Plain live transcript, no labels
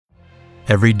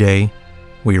Every day,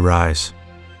 we rise,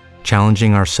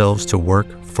 challenging ourselves to work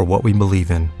for what we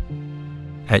believe in.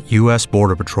 At U.S.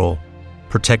 Border Patrol,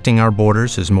 protecting our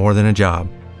borders is more than a job.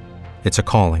 It's a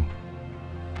calling.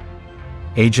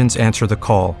 Agents answer the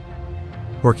call,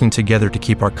 working together to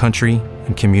keep our country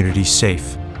and communities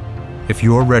safe. If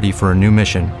you are ready for a new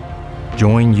mission,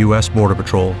 join U.S. Border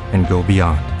Patrol and go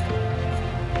beyond.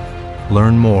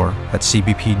 Learn more at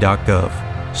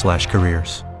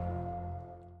cbp.gov/careers.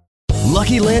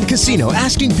 Lucky Land Casino,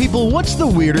 asking people, what's the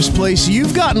weirdest place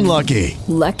you've gotten lucky?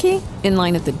 Lucky? In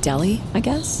line at the deli, I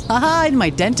guess? Aha, in my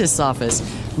dentist's office.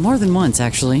 More than once,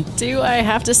 actually. Do I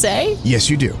have to say? Yes,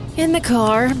 you do. In the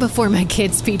car before my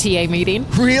kids' PTA meeting.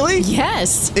 Really?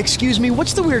 Yes. Excuse me,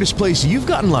 what's the weirdest place you've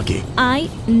gotten lucky? I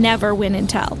never win and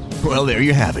tell. Well, there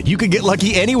you have it. You can get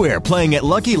lucky anywhere, playing at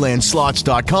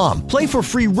LuckyLandSlots.com. Play for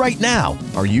free right now.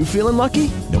 Are you feeling lucky?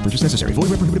 No purchase necessary. Void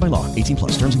where prohibited by law.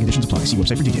 18+. Terms and conditions apply. See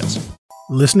website for details.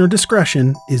 Listener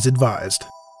discretion is advised.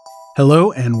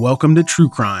 Hello and welcome to True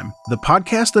Crime, the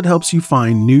podcast that helps you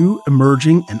find new,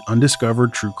 emerging, and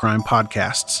undiscovered true crime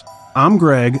podcasts. I'm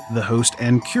Greg, the host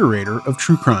and curator of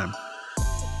True Crime.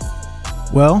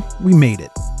 Well, we made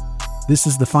it. This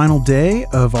is the final day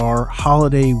of our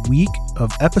holiday week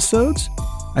of episodes.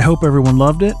 I hope everyone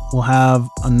loved it. We'll have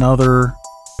another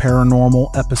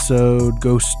paranormal episode,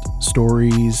 ghost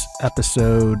stories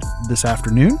episode this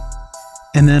afternoon.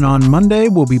 And then on Monday,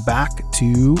 we'll be back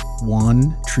to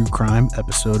one true crime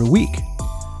episode a week.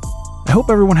 I hope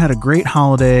everyone had a great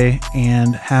holiday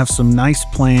and have some nice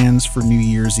plans for New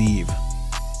Year's Eve.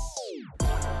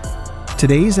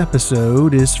 Today's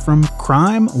episode is from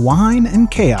Crime, Wine,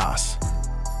 and Chaos.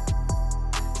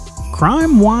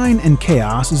 Crime, Wine, and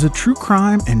Chaos is a true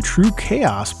crime and true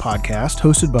chaos podcast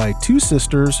hosted by two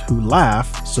sisters who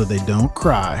laugh so they don't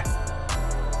cry.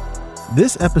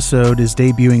 This episode is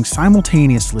debuting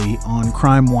simultaneously on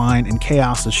Crime, Wine, and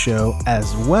Chaos' show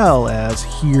as well as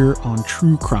here on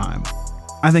True Crime.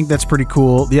 I think that's pretty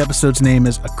cool. The episode's name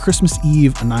is A Christmas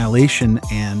Eve Annihilation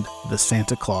and The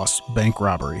Santa Claus Bank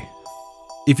Robbery.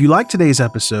 If you like today's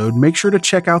episode, make sure to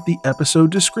check out the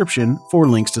episode description for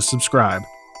links to subscribe.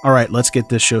 All right, let's get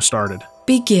this show started.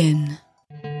 Begin.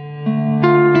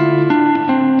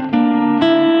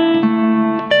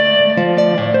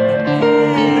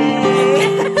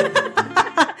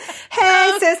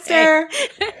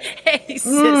 Hey,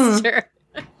 sister.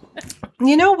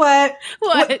 You know what?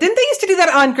 What? Didn't they used to do that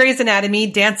on Grey's Anatomy?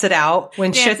 Dance it out.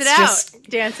 When shit's just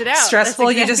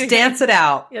stressful, you just dance it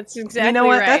out. That's exactly You know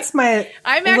what? right. That's my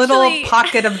little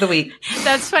pocket of the week.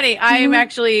 That's funny. I'm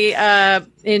actually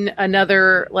in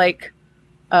another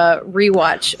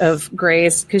rewatch of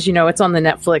Grey's because it's on the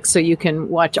Netflix, so you can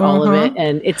watch all of it,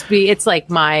 and it's like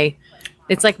my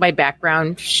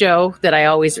background show that I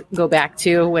always go back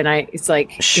to when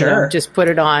just put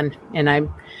it on and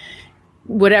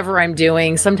whatever I'm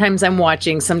doing. Sometimes I'm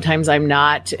watching, sometimes I'm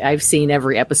not. I've seen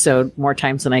every episode more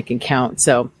times than I can count.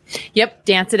 So, yep,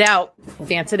 dance it out.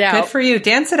 Dance it out. Good for you.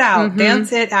 Dance it out.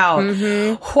 Dance it out.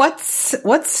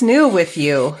 What's new with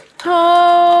you?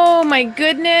 Oh my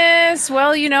goodness.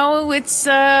 Well, it's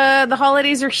the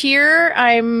holidays are here.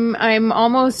 I'm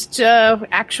almost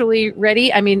actually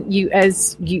ready. I mean,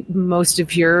 most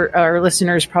of our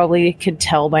listeners probably could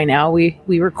tell by now, we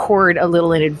record a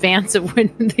little in advance of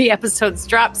when the episodes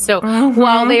drop. So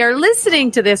while they are listening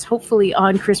to this, hopefully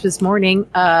on Christmas morning,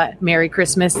 Merry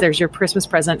Christmas. There's your Christmas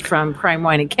present from Crime,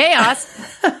 Wine, and Chaos.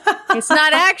 It's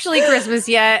not actually Christmas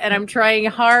yet, and I'm trying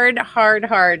hard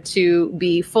to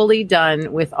be fully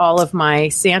done with all of my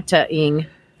Santa-ing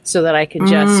so that I can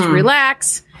just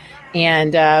relax.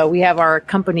 And we have our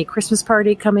company Christmas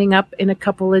party coming up in a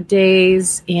couple of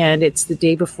days, and it's the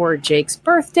day before Jake's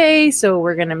birthday, so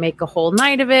we're going to make a whole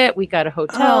night of it. We got a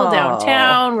hotel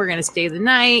downtown. We're going to stay the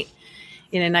night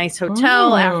in a nice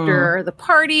hotel after the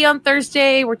party on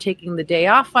Thursday. We're taking the day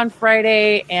off on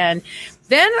Friday, and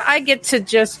then I get to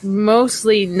just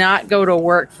mostly not go to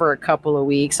work for a couple of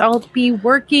weeks. I'll be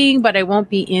working, but I won't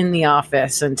be in the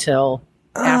office until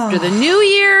after the new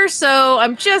year. So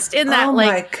I'm just in that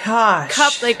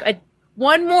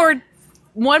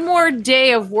one more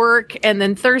day of work, and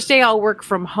then Thursday I'll work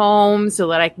from home so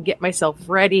that I can get myself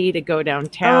ready to go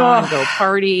downtown and go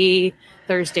party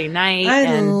Thursday night.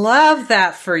 I love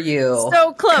that for you.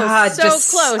 So close. God,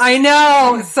 close. I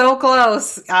know. So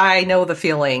close. I know the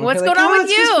feeling. What's going on with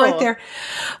you? Just right there.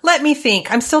 Let me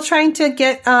think. I'm still trying to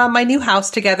get my new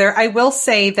house together. I will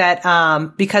say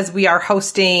that because we are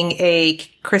hosting a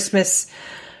Christmas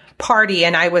party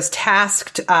and I was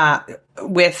tasked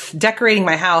with decorating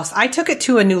my house, I took it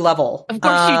to a new level. Of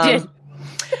course you did.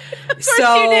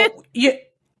 You did.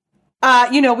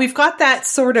 We've got that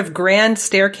sort of grand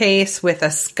staircase with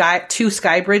two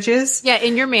sky bridges. Yeah,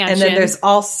 in your mansion. And then there's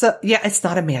also, it's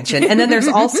not a mansion. And then there's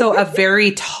also a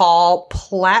very tall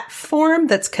platform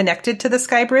that's connected to the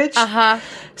sky bridge. Uh-huh.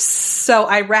 So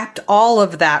I wrapped all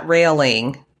of that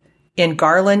railing in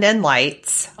garland and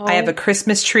lights. Oh. I have a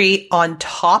Christmas tree on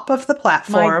top of the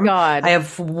platform. My God. I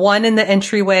have one in the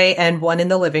entryway and one in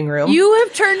the living room. You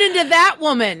have turned into that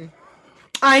woman.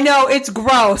 I know, it's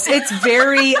gross. It's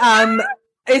very,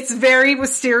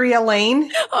 Wisteria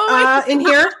Lane in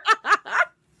here.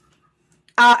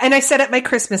 And I set up my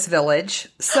Christmas village.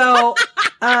 So,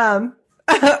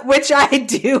 which I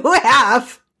do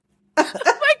have. Oh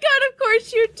my God, of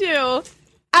course you do.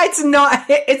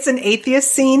 It's an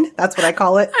atheist scene. That's what I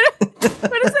call it. What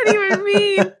does that even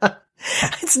mean?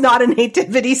 It's not a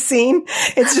nativity scene.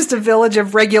 It's just a village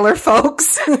of regular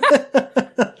folks.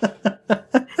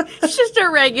 It's just a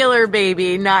regular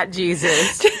baby, not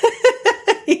Jesus.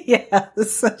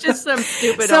 Yes. Just some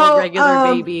stupid old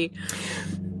regular baby.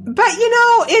 But,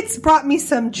 it's brought me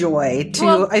some joy, too.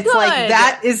 Well, it's good. like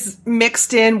that is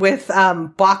mixed in with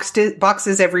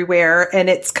boxes everywhere. And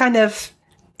it's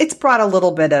brought a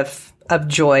little bit of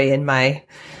joy in my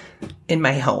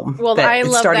home. Well, I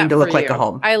love it's starting that to look for like you. a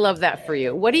home. I love that for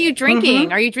you. What are you drinking?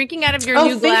 Mm-hmm. Are you drinking out of your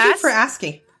new glass? Thank you for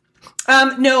asking.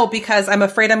 No, because I'm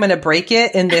afraid I'm going to break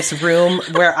it in this room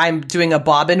where I'm doing a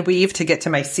bob and weave to get to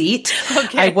my seat.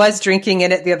 Okay. I was drinking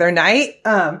in it the other night.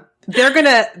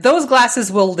 Those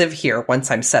glasses will live here once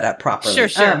I'm set up properly.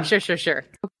 Sure.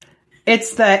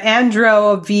 It's the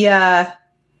Androvia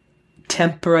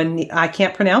Temperani. I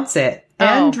can't pronounce it. Oh.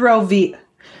 Androvia.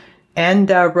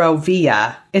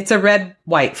 It's a red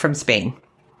white from Spain.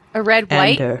 A red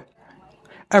white?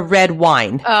 A red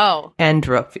wine. Oh.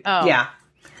 Androvia. Oh. Yeah.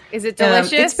 Is it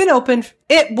delicious? It's been open.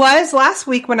 It was last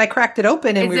week when I cracked it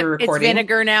open and we were recording. It's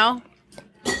vinegar now?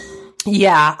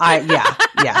 Yeah.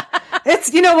 Yeah.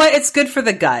 It's, you know what? It's good for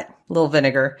the gut. A little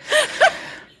vinegar.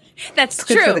 That's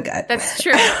true. Good for the gut. That's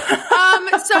true.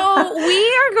 So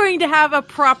we are going to have a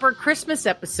proper Christmas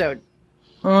episode.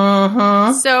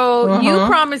 Mm-hmm. So you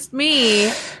promised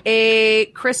me a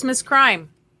Christmas crime.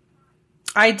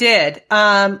 I did.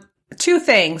 Two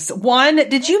things. One,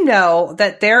 did you know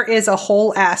that there is a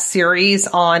whole ass series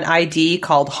on ID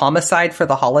called Homicide for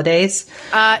the Holidays?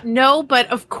 No,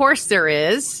 but of course there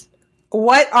is.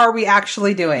 What are we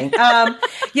actually doing?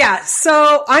 Yeah,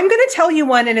 so I'm going to tell you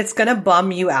one and it's going to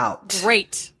bum you out.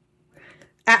 Great.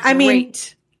 I mean,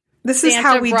 Great. This Santa is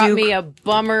how we brought do. me a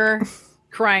bummer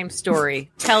crime story.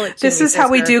 Tell it to me. This is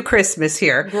how we sister. do Christmas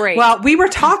here. Great. Well, we were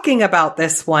talking about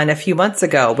this one a few months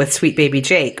ago with Sweet Baby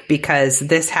Jake because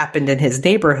this happened in his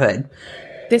neighborhood.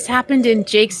 This happened in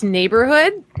Jake's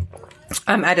neighborhood?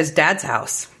 At his dad's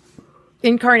house.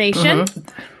 Incarnation?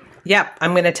 Mm-hmm. Yep.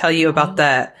 I'm going to tell you about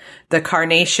the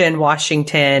Carnation,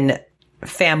 Washington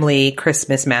family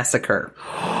Christmas massacre.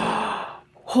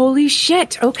 Holy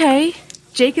shit. Okay.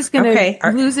 Jake is going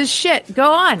to lose his shit.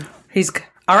 Go on.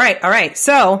 All right.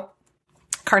 So,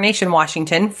 Carnation,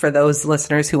 Washington, for those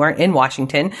listeners who aren't in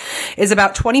Washington, is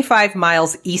about 25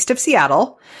 miles east of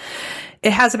Seattle.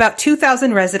 It has about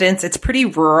 2,000 residents. It's pretty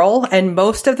rural, and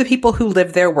most of the people who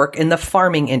live there work in the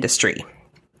farming industry.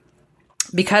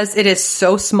 Because it is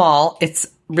so small, it's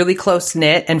really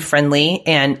close-knit and friendly,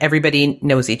 and everybody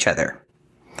knows each other.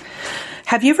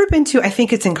 Have you ever been to, I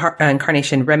think it's in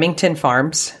Carnation, Remington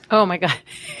Farms? Oh, my God.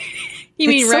 You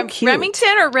mean so cute.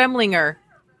 Remington or Remlinger?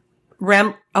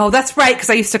 Oh, that's right, because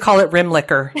I used to call it Rim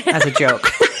Liquor as a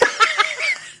joke.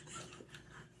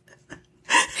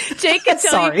 Jake can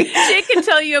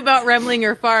tell you about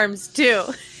Remlinger Farms, too.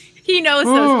 He knows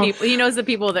those people. He knows the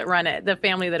people that run it, the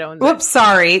family that owns it. Whoops,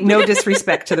 sorry. No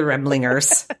disrespect to the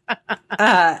Remlingers.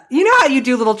 You know how you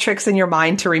do little tricks in your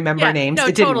mind to remember names? No,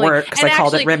 it didn't work because I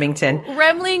called it Remington.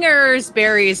 Remlinger's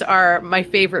berries are my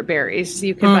favorite berries.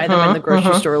 You can buy them in the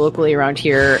grocery store locally around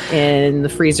here in the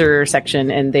freezer section,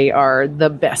 and they are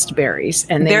the best berries.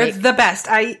 And they're the best.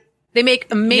 They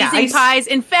make amazing pies.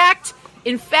 In fact,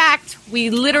 Jake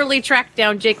literally tracked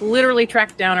down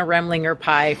a Remlinger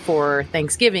pie for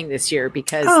Thanksgiving this year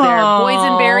because their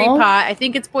boysenberry pie, I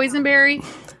think it's boysenberry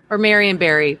or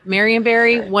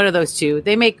Marionberry, one of those two.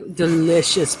 They make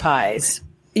delicious pies.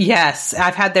 Yes,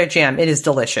 I've had their jam. It is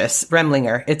delicious.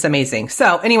 Remlinger. It's amazing.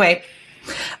 So anyway,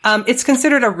 it's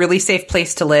considered a really safe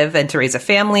place to live and to raise a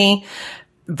family.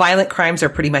 Violent crimes are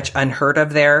pretty much unheard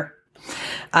of there.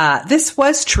 This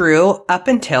was true up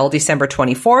until December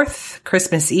 24th,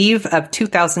 Christmas Eve of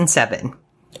 2007,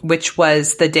 which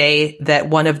was the day that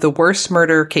one of the worst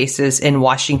murder cases in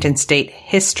Washington state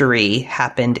history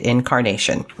happened in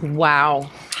Carnation. Wow.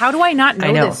 How do I not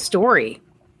know this story?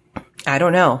 I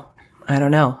don't know. I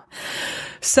don't know.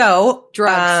 So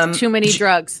Drugs. Too many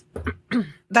drugs.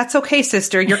 That's okay,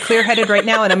 sister. You're clear-headed right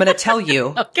now, and I'm going to tell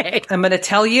you. Okay. I'm going to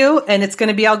tell you, and it's going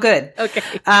to be all good. Okay.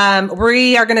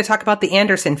 We are going to talk about the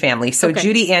Anderson family. So Okay.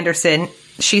 Judy Anderson,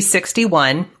 she's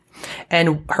 61,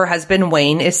 and her husband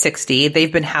Wayne is 60.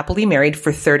 They've been happily married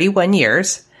for 31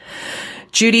 years.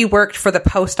 Judy worked for the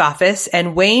post office,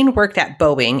 and Wayne worked at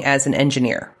Boeing as an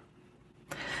engineer.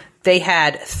 They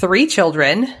had 3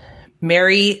 children,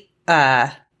 Mary,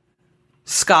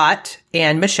 Scott,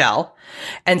 and Michelle.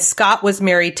 And Scott was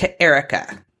married to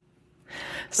Erica.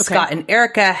 Scott and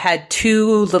Erica had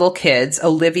 2 little kids,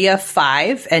 Olivia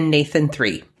 5 and Nathan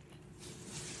 3.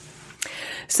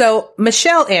 So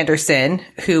Michelle Anderson,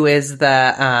 who is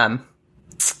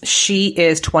she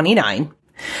is 29.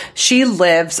 She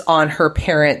lives on her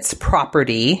parents'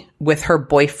 property with her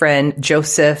boyfriend,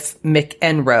 Joseph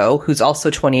McEnroe, who's also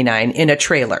 29, in a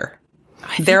trailer.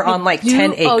 They're on like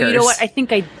 10 acres. Oh, you know what? I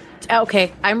think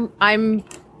okay. I'm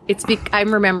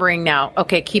remembering now.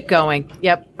 Okay, keep going.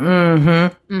 Yep.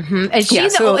 Mm-hmm. Mm-hmm.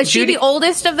 And is she the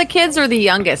oldest of the kids or the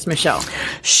youngest, Michelle?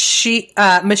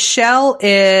 Michelle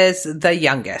is the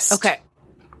youngest. Okay.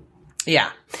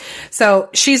 Yeah. So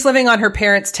she's living on her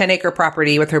parents' 10-acre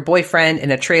property with her boyfriend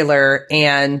in a trailer,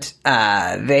 and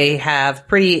they have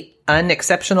pretty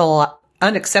unexceptional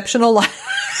lives.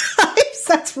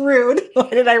 That's rude. Why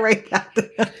did I write that?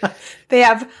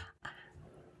 They're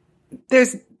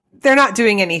not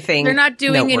doing anything. They're not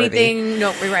doing noteworthy. anything.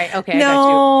 No, right. Okay. No. I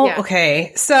got you. Yeah.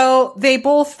 Okay. So they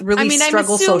both really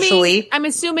struggle socially. I'm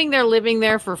assuming they're living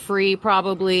there for free,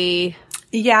 probably.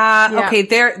 Yeah. Okay.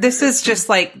 This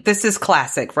is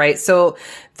classic, right? So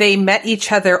they met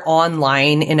each other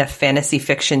online in a fantasy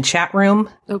fiction chat room.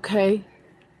 Okay.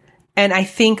 And I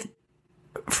think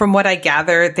from what I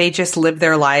gather, they just live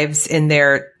their lives in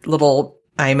their little,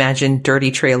 I imagine,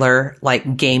 dirty trailer,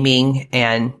 like gaming,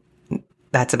 and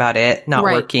that's about it. Not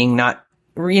working, you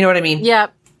know what I mean?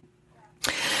 Yep.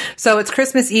 So it's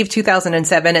Christmas Eve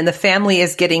 2007, and the family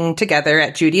is getting together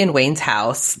at Judy and Wayne's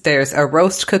house. There's a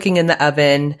roast cooking in the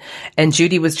oven, and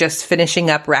Judy was just finishing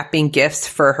up wrapping gifts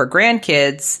for her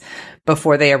grandkids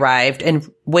before they arrived, and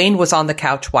Wayne was on the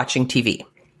couch watching TV.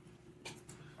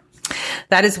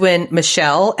 That is when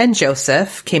Michelle and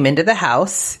Joseph came into the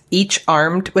house, each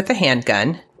armed with a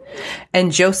handgun,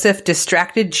 and Joseph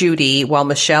distracted Judy while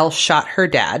Michelle shot her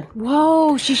dad.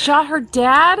 Whoa, she shot her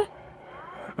dad?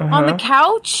 On the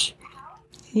couch?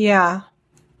 Yeah.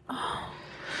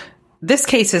 This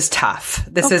case is tough.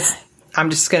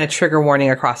 I'm just going to trigger warning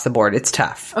across the board. It's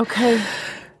tough. Okay.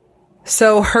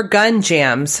 So her gun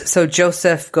jams. So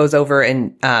Joseph goes over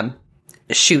and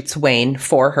shoots Wayne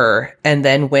for her, and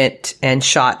then went and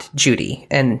shot Judy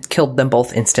and killed them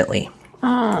both instantly.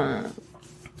 Oh.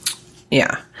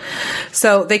 Yeah.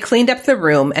 So they cleaned up the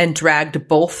room and dragged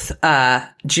both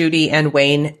Judy and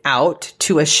Wayne out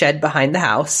to a shed behind the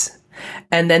house.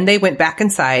 And then they went back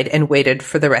inside and waited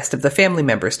for the rest of the family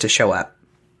members to show up.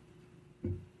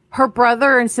 Her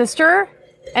brother and sister?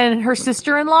 And her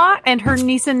sister-in-law? And her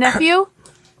niece and nephew?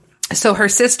 So her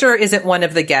sister isn't one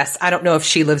of the guests. I don't know if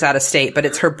she lives out of state, but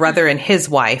it's her brother and his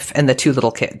wife and the 2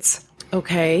 little kids.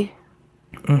 Okay.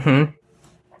 Mm-hmm.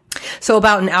 So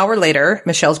about an hour later,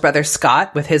 Michelle's brother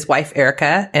Scott with his wife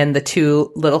Erica and the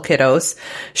 2 little kiddos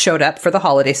showed up for the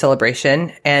holiday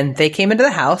celebration, and they came into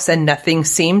the house and nothing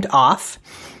seemed off,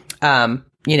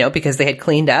 because they had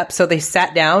cleaned up. So they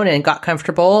sat down and got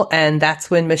comfortable, and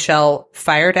that's when Michelle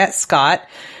fired at Scott,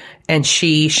 and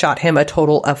she shot him a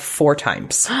total of 4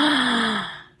 times.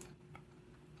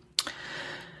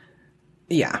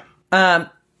 Yeah.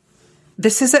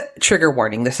 This is a trigger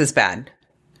warning. This is bad.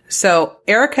 So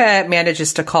Erica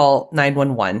manages to call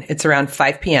 911. It's around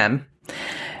 5 p.m.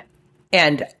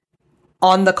 And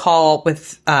on the call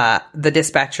with the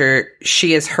dispatcher,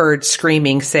 she is heard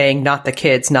screaming, saying, "Not the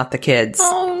kids, not the kids."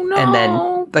 Oh, no. And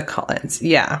then the call ends.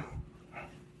 Yeah.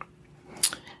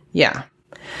 Yeah.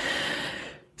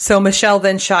 So Michelle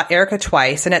then shot Erica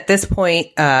twice. And at this point,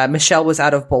 Michelle was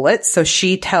out of bullets. So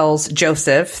she tells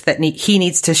Joseph that he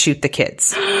needs to shoot the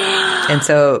kids. And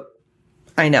so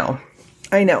I know.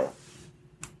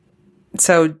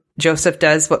 So Joseph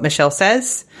does what Michelle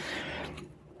says.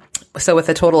 So with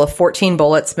a total of 14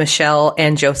 bullets, Michelle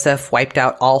and Joseph wiped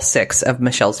out all 6 of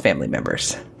Michelle's family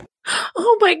members.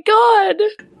 Oh my God.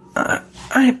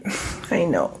 I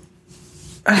know.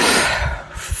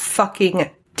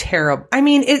 Fucking terrible. I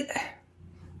mean,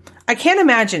 I can't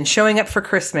imagine showing up for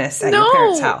Christmas at your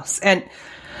parents' house. And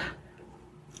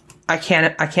I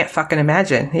can't fucking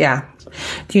imagine. Yeah.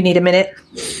 Do you need a minute?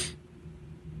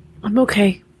 I'm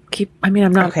okay. I'm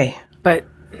not. Okay. But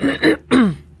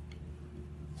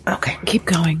Okay. Keep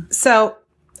going. So,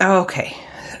 okay.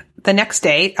 The next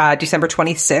day, December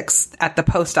 26th, at the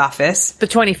post office. The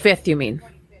 25th, you mean?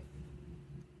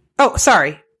 Oh,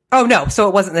 sorry. Oh, no. So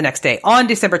it wasn't the next day. On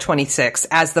December 26th,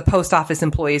 as the post office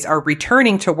employees are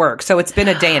returning to work. So it's been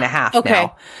a day and a half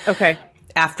now. Okay.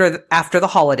 After the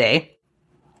holiday,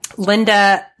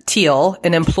 Linda Teal,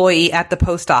 an employee at the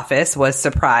post office, was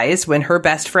surprised when her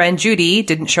best friend Judy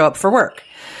didn't show up for work.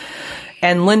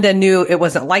 And Linda knew it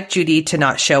wasn't like Judy to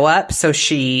not show up, so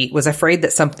she was afraid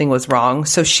that something was wrong.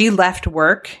 So she left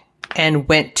work and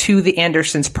went to the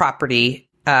Andersons' property,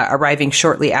 arriving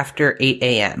shortly after 8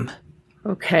 a.m.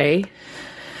 Okay.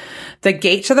 The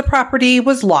gate to the property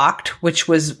was locked, which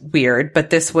was weird,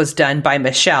 but this was done by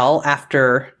Michelle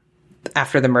after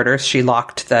the murders. She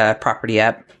locked the property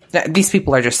up. These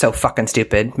people are just so fucking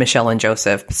stupid, Michelle and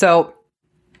Joseph. So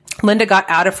Linda got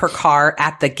out of her car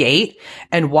at the gate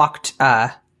and walked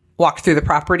through the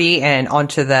property and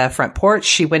onto the front porch.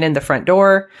 She went in the front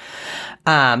door.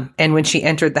 And when she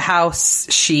entered the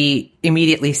house, she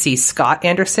immediately sees Scott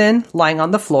Anderson lying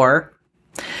on the floor.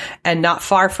 And not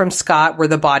far from Scott were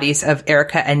the bodies of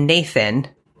Erica and Nathan,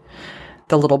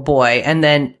 the little boy. And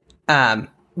then,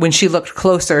 when she looked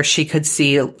closer, she could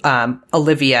see,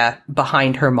 Olivia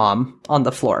behind her mom on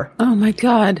the floor. Oh my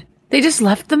God. They just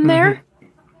left them there?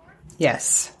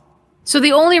 Yes. So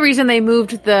the only reason they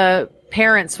moved the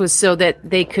parents was so that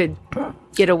they could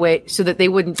get away, so that they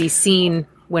wouldn't be seen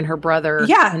when her brother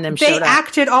and them showed up. They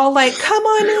acted all like, come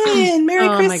on in, Merry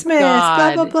Christmas,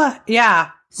 blah, blah, blah.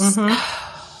 Yeah.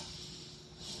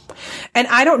 And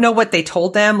I don't know what they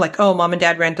told them, like, oh, mom and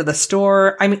dad ran to the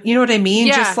store. I mean, you know what I mean?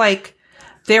 Yeah. Just like,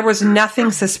 there was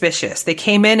nothing suspicious. They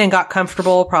came in and got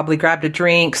comfortable, probably grabbed a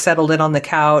drink, settled in on the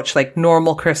couch, like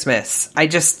normal Christmas.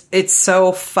 It's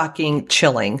so fucking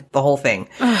chilling, the whole thing.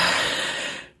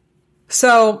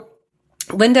 So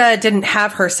Linda didn't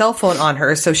have her cell phone on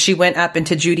her, so she went up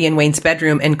into Judy and Wayne's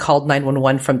bedroom and called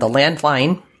 911 from the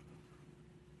landline.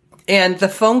 And the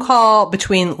phone call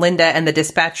between Linda and the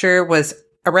dispatcher was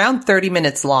around 30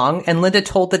 minutes long, and Linda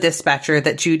told the dispatcher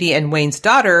that Judy and Wayne's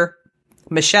daughter,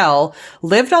 Michelle,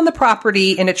 lived on the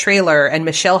property in a trailer, and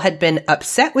Michelle had been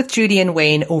upset with Judy and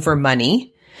Wayne over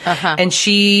money. And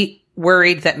she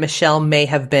worried that Michelle may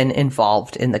have been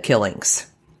involved in the killings.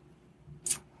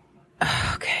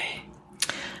 Okay.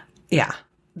 Yeah.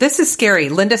 This is scary.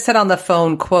 Linda said on the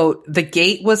phone, quote, the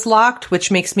gate was locked,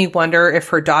 which makes me wonder if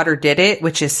her daughter did it,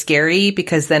 which is scary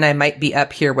because then I might be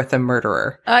up here with a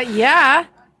murderer. Yeah.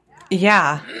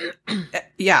 Yeah.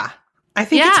 Yeah. I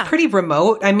think it's pretty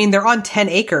remote. I mean, they're on 10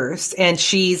 acres and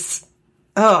she's,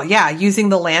 using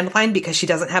the landline because she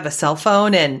doesn't have a cell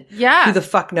phone. And who the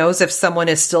fuck knows if someone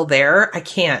is still there? I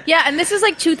can't. Yeah. And this is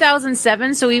like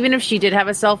 2007. So even if she did have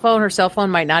a cell phone, her cell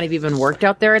phone might not have even worked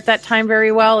out there at that time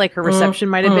very well. Like her reception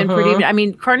might have been pretty. I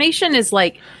mean, Carnation is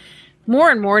like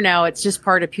more and more now. It's just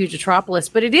part of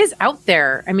Pugetropolis, but it is out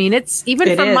there. I mean, it's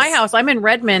even from my house. I'm in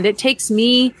Redmond. It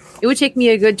would take me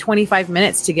a good 25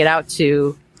 minutes to get out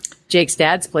to Jake's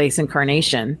dad's place in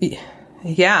Carnation.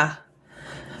 Yeah.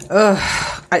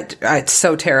 Ugh. It's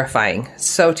so terrifying.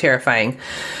 So terrifying.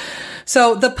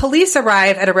 So the police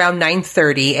arrive at around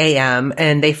 9:30 a.m.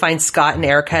 and they find Scott and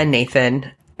Erica and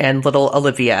Nathan and little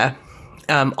Olivia.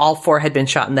 All four had been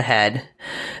shot in the head.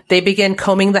 They began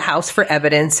combing the house for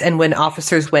evidence, and when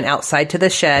officers went outside to the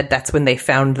shed, that's when they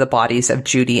found the bodies of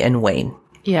Judy and Wayne.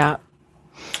 Yeah.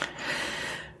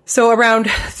 So around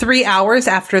 3 hours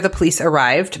after the police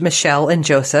arrived, Michelle and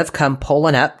Joseph come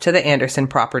pulling up to the Anderson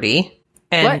property.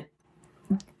 And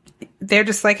they're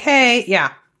just like, hey,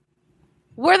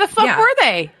 Where the fuck were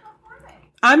they?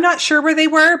 I'm not sure where they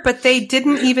were, but they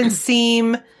didn't even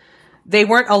they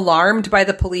weren't alarmed by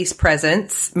the police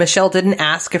presence. Michelle didn't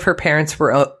ask if her parents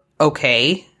were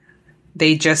okay.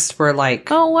 They just were like,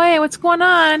 oh, wait, what's going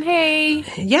on? Hey.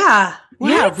 Yeah. What?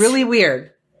 Yeah, really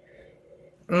weird.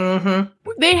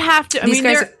 They have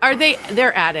to.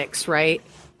 They're addicts, right?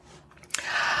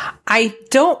 I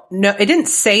don't know. It didn't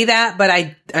say that, but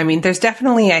I mean, there's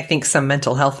definitely, I think, some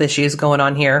mental health issues going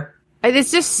on here.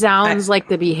 This just sounds like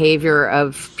the behavior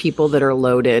of people that are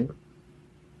loaded.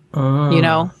 You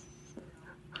know?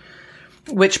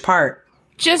 Which part?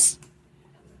 Just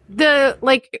the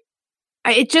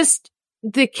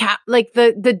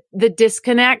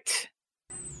disconnect,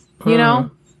 you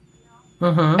know?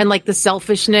 And like the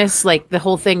selfishness, like the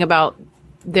whole thing about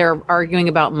they're arguing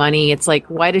about money. It's like,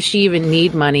 why does she even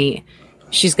need money?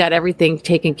 She's got everything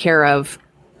taken care of.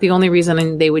 The only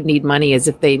reason they would need money is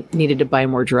if they needed to buy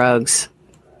more drugs.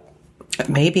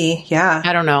 Maybe, yeah.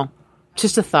 I don't know.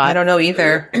 Just a thought. I don't know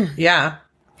either. Yeah.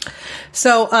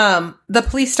 So the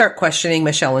police start questioning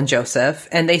Michelle and Joseph,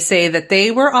 and they say that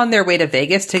they were on their way to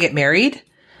Vegas to get married,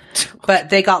 but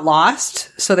they got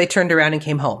lost, so they turned around and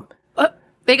came home.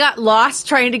 They got lost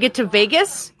trying to get to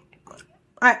Vegas?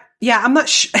 I'm not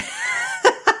sure.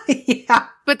 Yeah.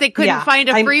 But they couldn't find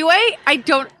a freeway?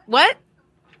 What?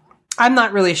 I'm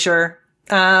not really sure.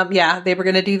 They were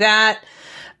going to do that.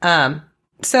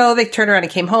 So they turned around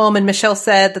and came home, and Michelle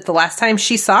said that the last time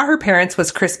she saw her parents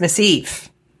was Christmas Eve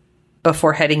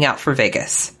before heading out for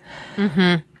Vegas.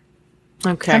 Mm-hmm.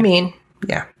 Okay. I mean,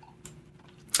 yeah.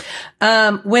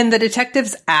 When the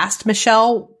detectives asked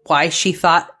Michelle why she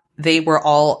thought they were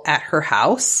all at her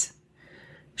house,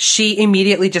 she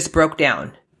immediately just broke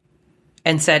down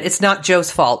and said, "It's not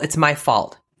Joe's fault. It's my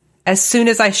fault. As soon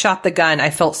as I shot the gun, I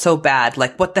felt so bad.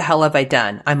 Like, what the hell have I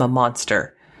done? I'm a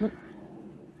monster."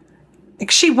 Like,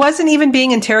 she wasn't even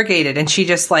being interrogated, and she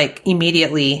just, like,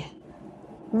 immediately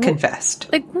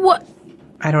confessed. Like, what?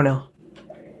 I don't know.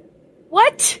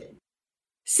 What?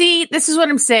 See, this is what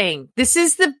I'm saying. This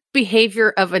is the behavior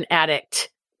of an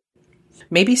addict.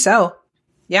 Maybe so.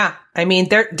 Yeah. I mean,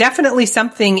 there definitely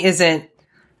something isn't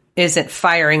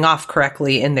firing off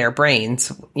correctly in their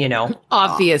brains, you know.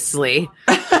 Obviously.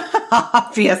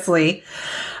 Obviously.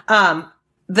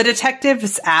 The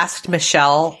detectives asked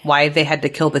Michelle why they had to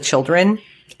kill the children,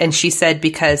 and she said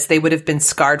because they would have been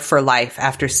scarred for life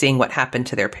after seeing what happened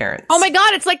to their parents. Oh my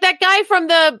God, it's like that guy from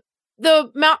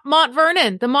the Mount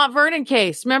Vernon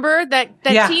case. Remember that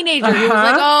teenager who was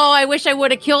like, "Oh, I wish I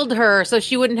would have killed her so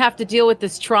she wouldn't have to deal with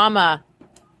this trauma."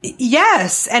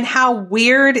 Yes, and how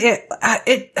weird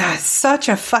it such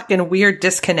a fucking weird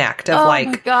disconnect of oh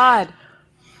my God.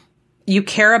 You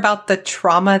care about the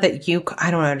trauma that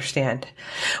I don't understand.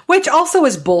 Which also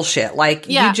is bullshit. Like,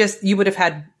 you would have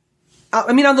had,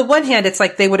 I mean, on the one hand, it's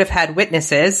like they would have had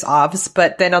witnesses,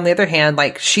 but then on the other hand,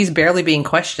 like, she's barely being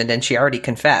questioned and she already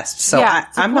confessed. So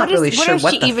I'm not really sure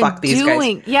what the fuck these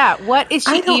guys. Yeah, what is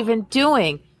she even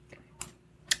doing?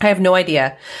 I have no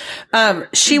idea.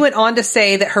 She went on to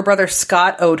say that her brother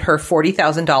Scott owed her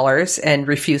 $40,000 and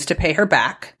refused to pay her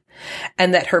back.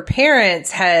 And that her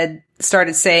parents had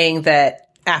started saying that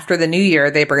after the new year,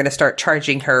 they were going to start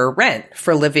charging her rent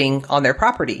for living on their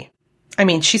property. I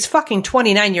mean, she's fucking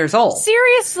 29 years old.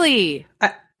 Seriously.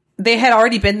 They had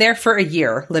already been there for a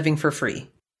year living for free.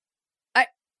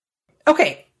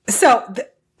 Okay. So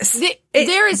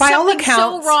there is by something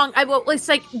so wrong. It's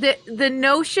like the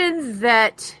notion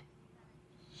that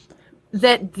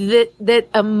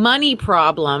a money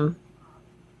problem,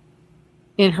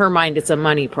 in her mind, it's a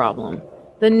money problem.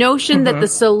 The notion that the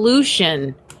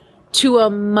solution to a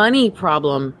money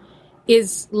problem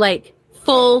is like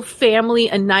full family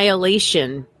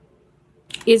annihilation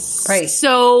is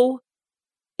so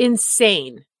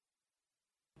insane.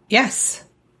 Yes.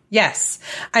 Yes.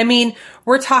 I mean,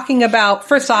 we're talking about,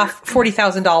 first off,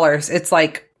 $40,000. It's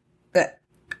like,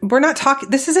 we're not talking,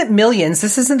 this isn't millions.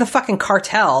 This isn't the fucking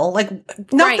cartel. Like,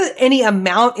 not that any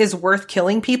amount is worth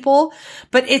killing people,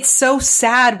 but it's so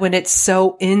sad when it's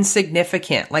so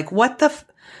insignificant. Like, what the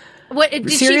did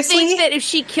seriously? She think that if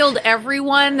she killed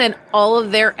everyone, then all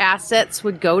of their assets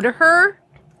would go to her?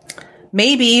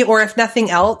 Maybe, or if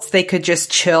nothing else, they could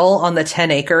just chill on the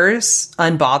 10 acres,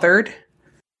 unbothered.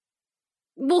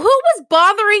 Well, who was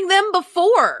bothering them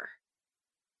before?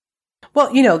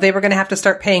 Well, you know, they were going to have to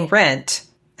start paying rent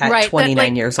at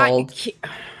 29 years old.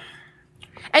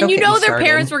 And you know their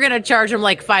parents were going to charge them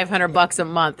like $500 a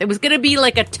month. It was going to be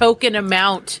like a token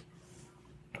amount.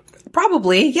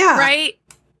 Probably, yeah. Right?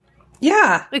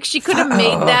 Yeah. Like she could have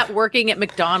made that working at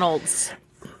McDonald's.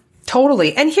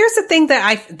 Totally. And here's the thing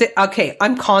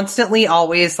I'm constantly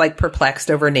always like perplexed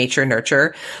over nature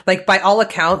nurture. Like by all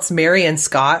accounts, Mary and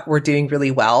Scott were doing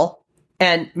really well.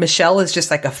 And Michelle is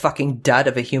just like a fucking dud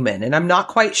of a human. And I'm not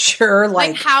quite sure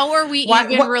like how are we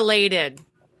even related?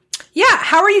 Yeah.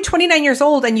 How are you 29 years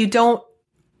old and you don't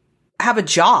have a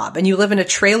job and you live in a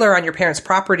trailer on your parents'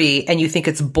 property and you think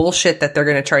it's bullshit that they're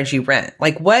going to charge you rent?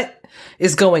 Like what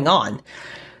is going on?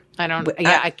 I don't,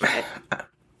 I get it.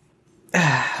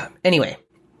 Anyway,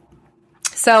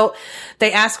 so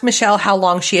they asked Michelle how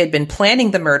long she had been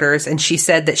planning the murders, and she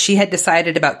said that she had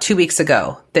decided about 2 weeks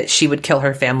ago that she would kill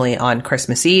her family on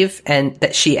Christmas Eve, and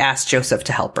that she asked Joseph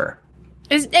to help her.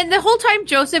 And the whole time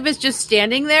Joseph is just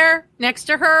standing there next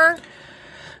to her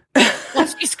while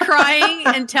she's crying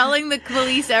and telling the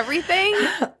police everything?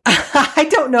 I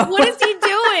don't know. What is he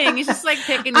doing? He's just like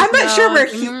picking his I'm not sure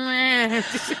where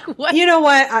what? You know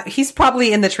what? He's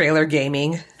probably in the trailer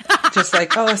gaming. Just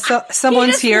like,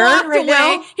 someone's here right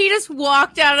now. He just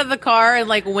walked out of the car and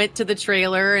like went to the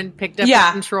trailer and picked up the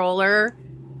controller.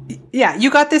 Yeah,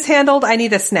 you got this handled. I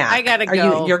need a snack. I gotta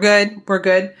go. You're good? We're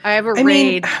good? I have a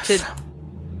raid to...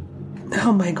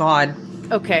 Oh my God.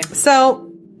 Okay.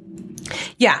 So,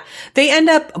 yeah, they end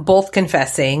up both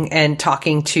confessing and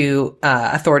talking to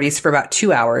authorities for about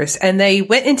 2 hours. And they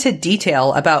went into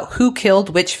detail about who killed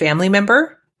which family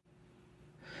member.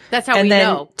 That's how we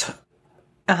know.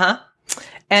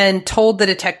 And told the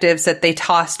detectives that they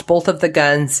tossed both of the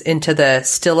guns into the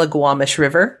Stillaguamish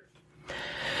River.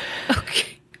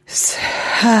 Okay.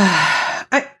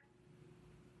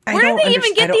 Where do they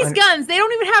even get these guns? They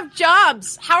don't even have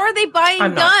jobs. How are they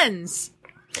buying guns?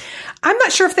 I'm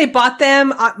not sure if they bought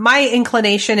them. My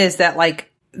inclination is that,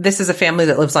 like, this is a family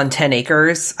that lives on 10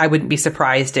 acres. I wouldn't be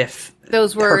surprised if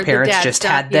those were her parents just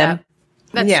had them.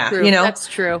 That's true. You know, that's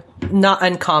true. Not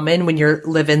uncommon when you're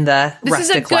living the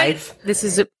rustic life.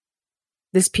 This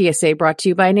PSA brought to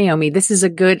you by Naomi. This is a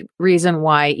good reason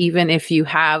why, even if you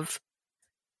have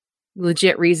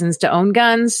legit reasons to own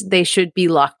guns, they should be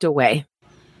locked away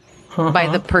by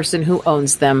the person who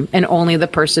owns them, and only the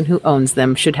person who owns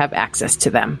them should have access to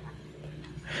them.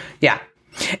 Yeah.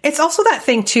 It's also that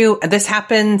thing too. This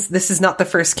happens. This is not the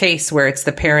first case where it's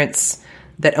the parents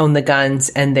that own the guns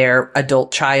and their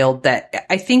adult child that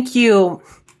I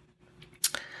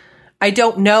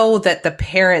don't know that the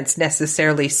parents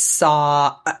necessarily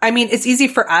saw. I mean, it's easy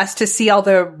for us to see all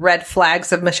the red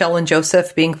flags of Michelle and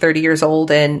Joseph being 30 years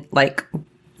old and like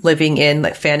living in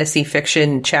like fantasy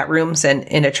fiction chat rooms and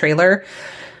in a trailer.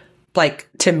 Like,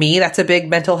 to me, that's a big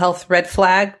mental health red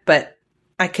flag, but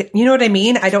you know what I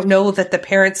mean? I don't know that the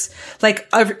parents, like,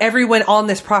 everyone on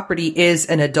this property is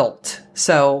an adult.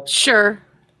 So sure.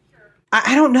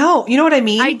 I don't know. You know what I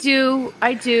mean? I do.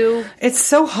 It's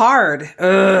so hard.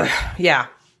 Ugh. Yeah.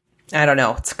 I don't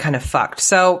know. It's kind of fucked.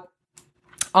 So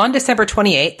on December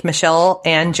 28th, Michelle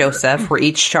and Joseph were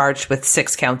each charged with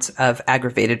 6 counts of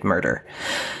aggravated murder.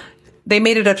 They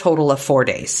made it a total of 4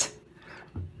 days.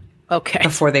 Okay.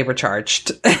 Before they were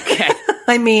charged. Okay.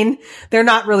 I mean, they're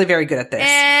not really very good at this.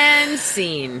 And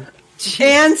scene.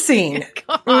 And scene.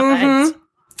 God. Mm-hmm.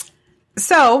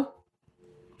 So,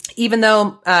 even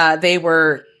though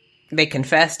they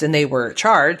confessed and they were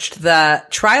charged, the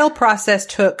trial process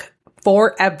took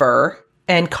forever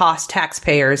and cost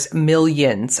taxpayers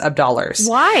millions of dollars.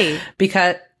 Why?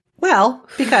 Because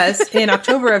in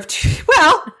October of,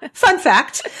 fun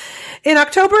fact, in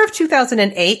October of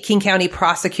 2008, King County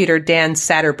prosecutor Dan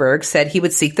Satterberg said he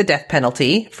would seek the death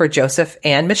penalty for Joseph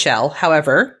and Michelle.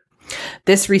 However,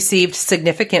 this received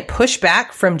significant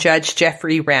pushback from Judge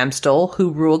Jeffrey Ramstall,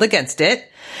 who ruled against it.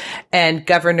 And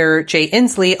Governor Jay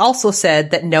Inslee also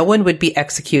said that no one would be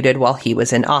executed while he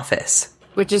was in office.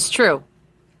 Which is true.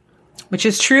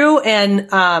 And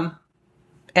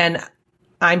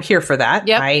I'm here for that.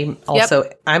 Yep.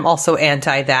 I'm also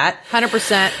anti that.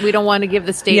 100%. We don't want to give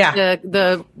the state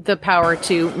the power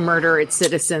to murder its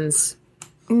citizens.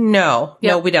 No,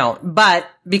 we don't. But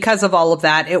because of all of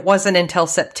that, it wasn't until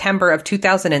September of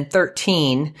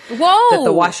 2013 that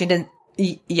the Washington,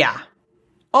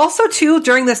 Also, too,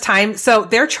 during this time, so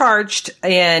they're charged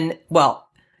in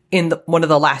one of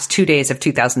the last 2 days of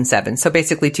 2007. So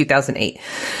basically 2008.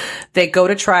 They go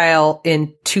to trial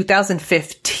in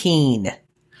 2015.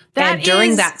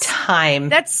 During that time,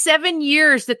 that's 7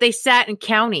 years that they sat in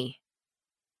county.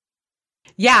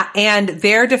 Yeah. And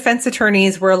their defense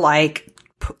attorneys were like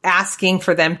asking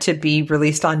for them to be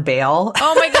released on bail.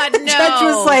 Oh my God, no. Judge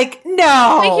was like,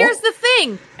 no. But here's the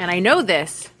thing. And I know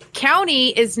this. County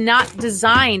is not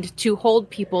designed to hold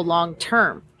people long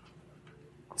term.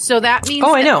 So that means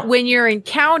that when you're in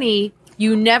county,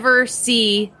 you never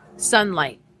see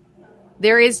sunlight.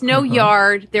 There is no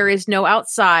yard, there is no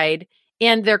outside,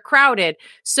 and they're crowded.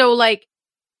 So like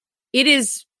it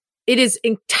is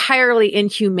entirely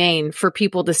inhumane for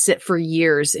people to sit for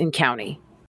years in county.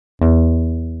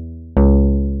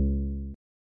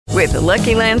 With the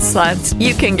Lucky Land Slots,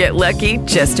 you can get lucky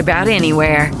just about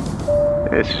anywhere.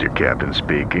 This is your captain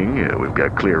speaking. We've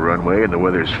got clear runway and the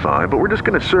weather's fine, but we're just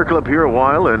going to circle up here a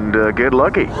while and get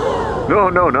lucky.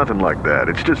 No, nothing like that.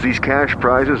 It's just these cash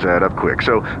prizes add up quick.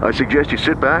 So I suggest you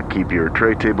sit back, keep your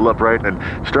tray table upright, and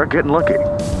start getting lucky.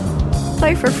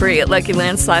 Play for free at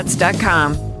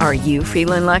LuckyLandSlots.com. Are you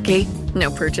feeling lucky?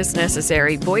 No purchase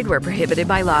necessary. Void where prohibited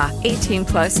by law.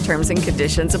 18+ terms and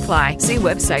conditions apply. See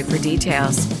website for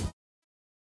details.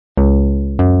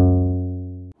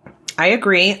 I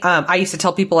agree. I used to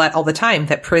tell people that all the time,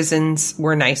 that prisons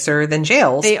were nicer than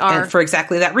jails. They are. And for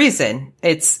exactly that reason.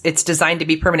 It's designed to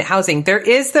be permanent housing. There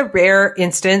is the rare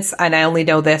instance, and I only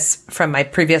know this from my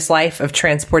previous life, of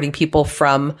transporting people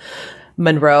from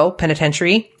Monroe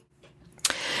Penitentiary.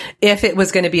 If it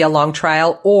was going to be a long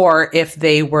trial, or if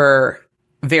they were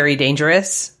very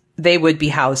dangerous, they would be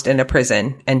housed in a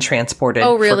prison and transported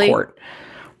for court.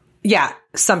 Yeah,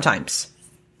 sometimes.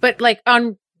 But like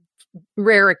on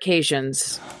rare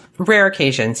occasions. Rare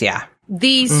occasions, yeah.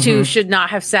 These two should not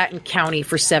have sat in county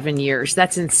for 7 years.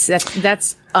 That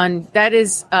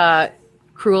is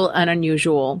cruel and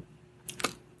unusual.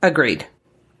 Agreed.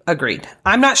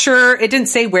 I'm not sure. It didn't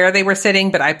say where they were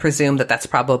sitting, but I presume that that's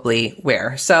probably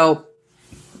where. So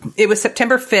it was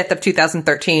September 5th of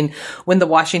 2013 when the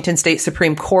Washington State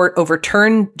Supreme Court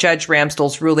overturned Judge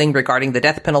Ramsdell's ruling regarding the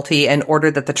death penalty and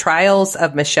ordered that the trials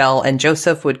of Michelle and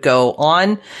Joseph would go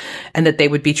on and that they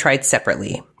would be tried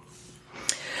separately.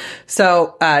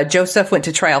 So Joseph went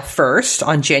to trial first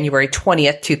on January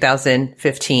 20th,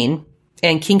 2015.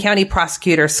 And King County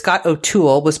prosecutor Scott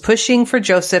O'Toole was pushing for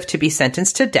Joseph to be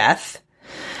sentenced to death,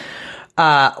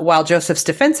 while Joseph's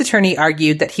defense attorney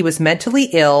argued that he was mentally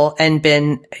ill and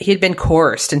he had been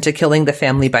coerced into killing the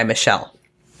family by Michelle.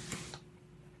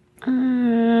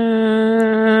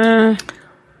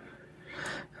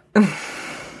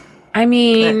 I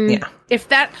mean, if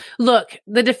that look,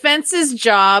 the defense's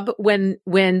job when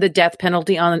the death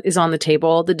penalty is on the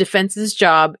table, the defense's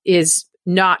job is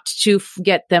not to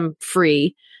get them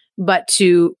free, but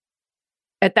to,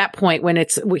 at that point when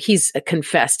he's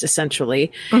confessed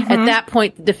essentially, at that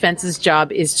point, the defense's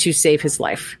job is to save his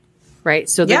life. Right.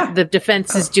 So the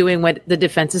defense is doing what the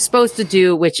defense is supposed to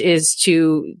do, which is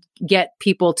to get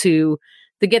people to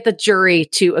get the jury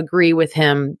to agree with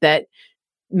him that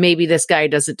maybe this guy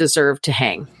doesn't deserve to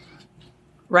hang.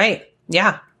 Right.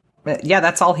 Yeah. Yeah.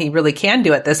 That's all he really can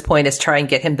do at this point is try and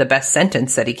get him the best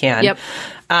sentence that he can. Yep.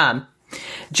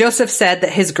 Joseph said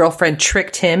that his girlfriend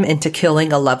tricked him into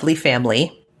killing a lovely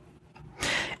family.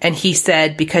 And he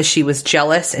said because she was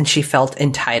jealous and she felt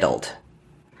entitled.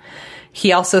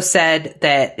 He also said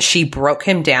that she broke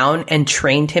him down and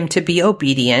trained him to be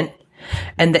obedient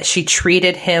and that she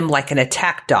treated him like an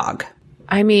attack dog.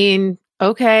 I mean,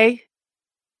 okay.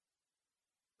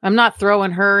 I'm not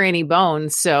throwing her any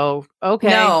bones, so okay.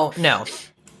 No.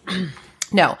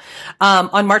 No.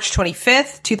 On March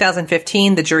 25th,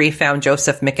 2015, the jury found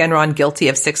Joseph McEnron guilty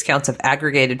of 6 counts of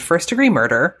aggravated first-degree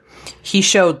murder. He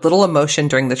showed little emotion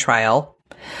during the trial.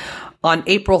 On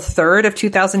April 3rd of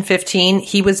 2015,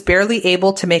 he was barely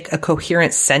able to make a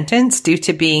coherent sentence due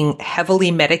to being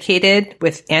heavily medicated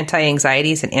with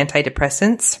anti-anxieties and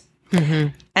antidepressants.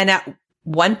 Mm-hmm. And at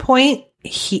one point,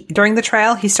 during the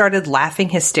trial, he started laughing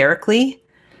hysterically.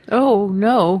 Oh,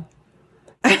 no.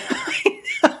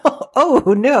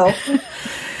 Oh, no.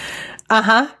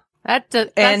 Uh-huh. That's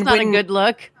not a good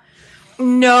look.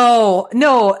 No.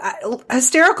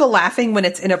 Hysterical laughing when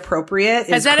it's inappropriate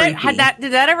is creepy.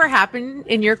 Did that ever happen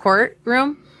in your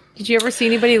courtroom? Did you ever see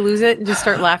anybody lose it and just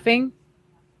start laughing?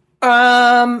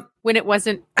 When it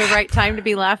wasn't the right time to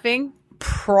be laughing?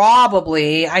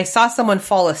 Probably. I saw someone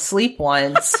fall asleep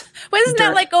once. Wasn't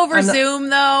that like over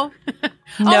Zoom, though?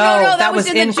 No, that was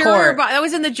in court. That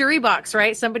was in the jury box,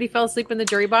 right? Somebody fell asleep in the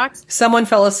jury box? Someone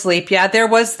fell asleep, yeah. There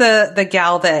was the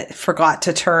gal that forgot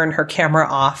to turn her camera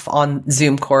off on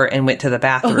Zoom court and went to the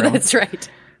bathroom. Oh, that's right.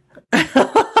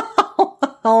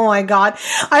 Oh, my God.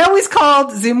 I always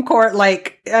called Zoom court,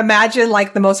 imagine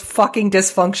the most fucking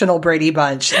dysfunctional Brady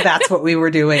Bunch. That's what we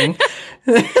were doing.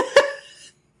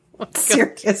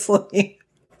 Seriously.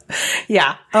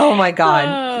 Yeah. Oh my God.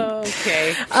 Oh,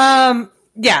 okay.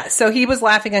 Yeah. So he was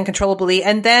laughing uncontrollably.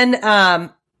 And then,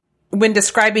 when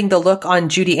describing the look on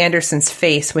Judy Anderson's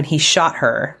face when he shot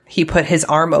her, he put his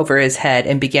arm over his head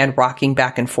and began rocking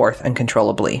back and forth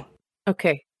uncontrollably.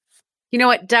 Okay. You know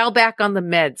what? Dial back on the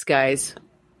meds, guys.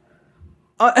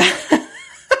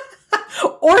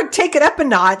 Or take it up a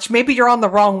notch. Maybe you're on the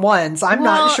wrong ones. I'm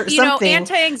not sure. Something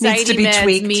needs to be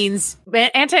tweaked.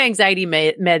 Anti-anxiety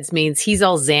meds means he's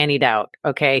all Xannied out.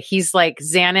 Okay. He's like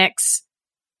Xanax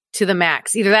to the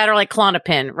max. Either that or like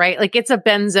Klonopin, right? Like it's a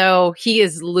benzo. He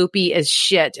is loopy as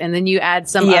shit. And then you add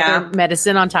some other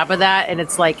medicine on top of that. And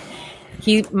it's like,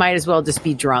 he might as well just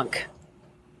be drunk.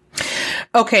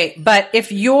 Okay. But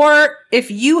if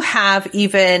you have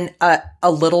even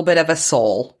a little bit of a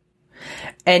soul,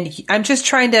 and I'm just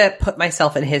trying to put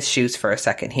myself in his shoes for a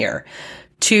second here,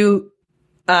 to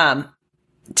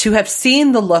have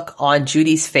seen the look on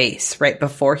Judy's face right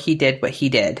before he did what he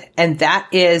did. And that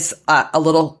is a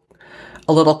little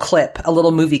clip, a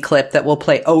little movie clip that will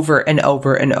play over and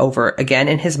over and over again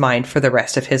in his mind for the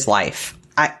rest of his life.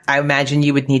 I imagine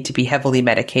you would need to be heavily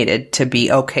medicated to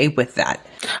be okay with that.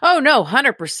 Oh, no,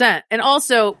 100%. And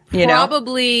also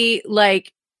probably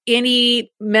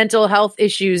any mental health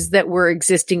issues that were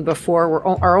existing before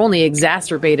are only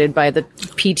exacerbated by the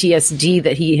PTSD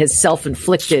that he has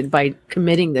self-inflicted by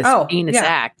committing this heinous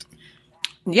act.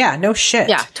 Yeah, no shit.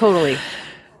 Yeah, totally.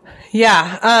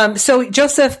 Yeah. So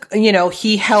Joseph,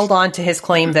 he held on to his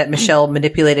claim that Michelle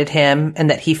manipulated him and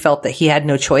that he felt that he had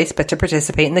no choice but to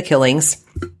participate in the killings.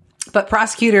 But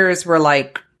prosecutors were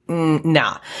like,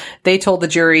 nah. They told the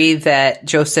jury that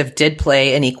Joseph did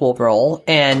play an equal role.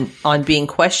 And on being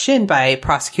questioned by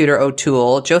Prosecutor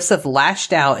O'Toole, Joseph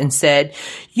lashed out and said,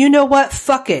 you know what?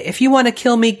 Fuck it. If you want to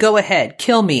kill me, go ahead.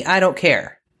 Kill me. I don't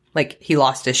care. Like, he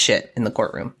lost his shit in the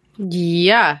courtroom.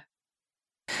 Yeah.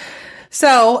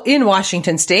 So, in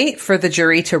Washington state, for the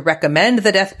jury to recommend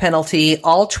the death penalty,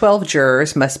 all 12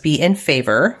 jurors must be in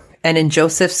favor. And in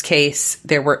Joseph's case,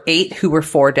 there were 8 who were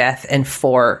for death and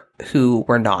 4 who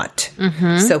were not.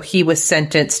 Mm-hmm. So he was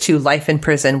sentenced to life in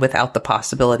prison without the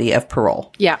possibility of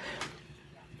parole. Yeah.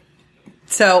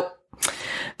 So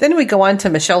then we go on to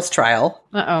Michelle's trial.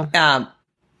 Uh-oh.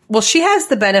 Well, she has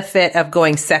the benefit of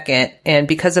going second, and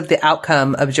because of the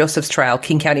outcome of Joseph's trial,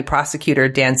 King County prosecutor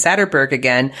Dan Satterberg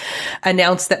again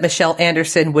announced that Michelle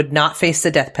Anderson would not face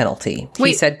the death penalty.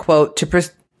 He said, quote,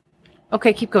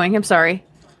 Okay, keep going. I'm sorry.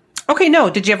 Okay, no.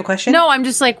 Did you have a question? No, I'm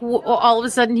just like, all of a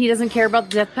sudden he doesn't care about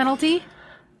the death penalty?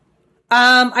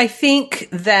 I think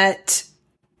that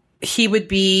he would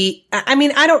be,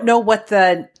 I don't know what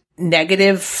the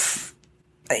negative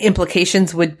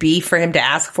implications would be for him to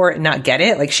ask for it and not get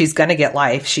it. Like, she's going to get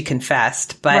life. She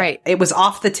confessed, but It was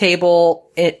off the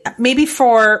table. Maybe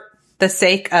for the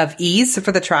sake of ease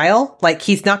for the trial. Like,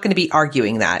 he's not going to be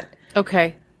arguing that.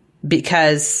 Okay.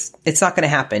 Because it's not going to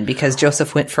happen because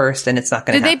Joseph went first and it's not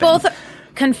going to happen. Did they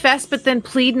both confess but then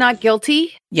plead not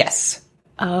guilty? Yes.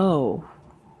 Oh.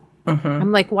 Mm-hmm.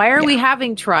 I'm like, why are we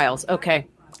having trials? Okay.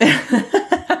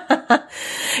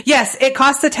 Yes, it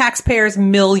cost the taxpayers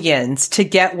millions to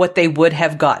get what they would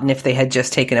have gotten if they had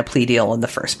just taken a plea deal in the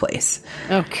first place.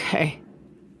 Okay.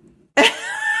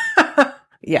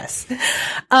 Yes.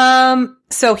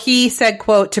 So he said,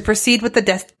 quote, to proceed with the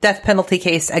death penalty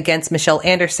case against Michelle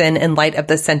Anderson in light of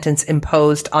the sentence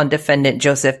imposed on defendant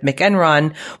Joseph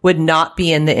McEnron would not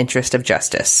be in the interest of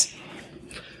justice.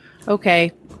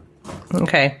 Okay.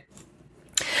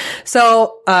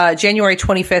 So, January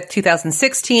 25th,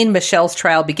 2016, Michelle's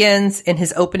trial begins. In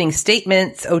his opening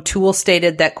statements, O'Toole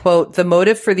stated that, quote, the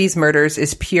motive for these murders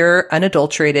is pure,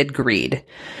 unadulterated greed,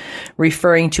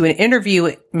 referring to an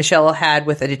interview Michelle had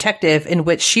with a detective in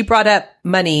which she brought up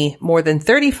money more than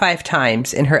 35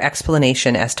 times in her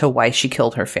explanation as to why she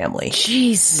killed her family.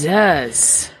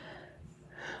 Jesus.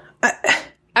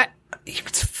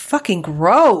 It's fucking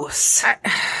gross.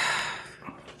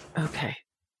 Okay.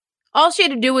 All she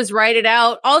had to do was write it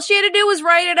out.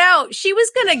 She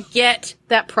was going to get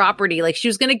that property. Like, she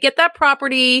was going to get that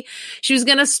property. She was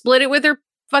going to split it with her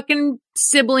fucking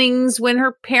siblings when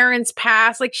her parents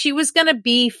passed. Like, she was going to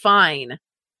be fine.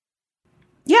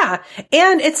 Yeah.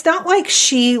 And it's not like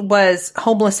she was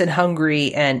homeless and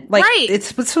hungry and like,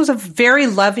 this was a very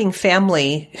loving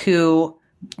family who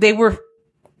they were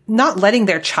not letting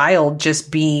their child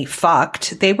just be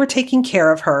fucked. They were taking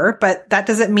care of her, but that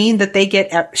doesn't mean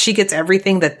that she gets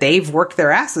everything that they've worked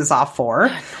their asses off for.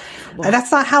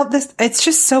 That's not how it's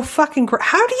just so fucking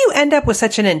how do you end up with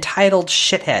such an entitled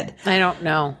shithead? I don't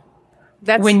know.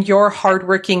 When you're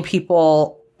hardworking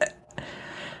people,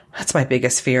 that's my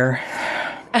biggest fear.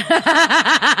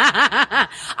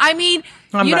 I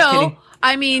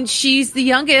mean, she's the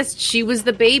youngest. She was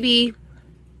the baby.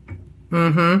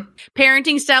 Mm-hmm.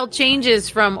 Parenting style changes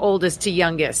from oldest to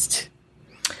youngest.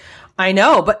 I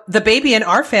know, but the baby in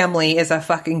our family is a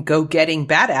fucking go-getting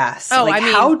badass. Oh,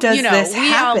 how does this we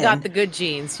happen? all got the good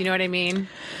genes. You know what I mean?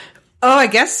 Oh, I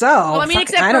guess so. Well,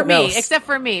 except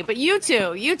for me. But you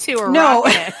two are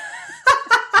rocking it.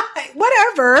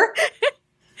 Whatever.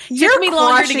 You're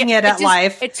crushing it at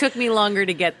life. It took me longer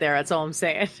to get there. That's all I'm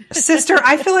saying. Sister,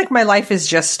 I feel like my life is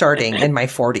just starting in my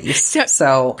 40s.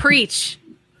 So preach.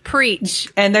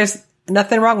 And there's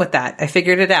nothing wrong with that. I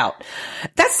figured it out.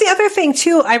 That's the other thing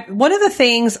too. One of the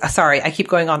things, sorry, I keep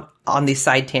going on these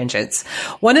side tangents.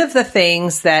 One of the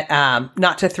things that,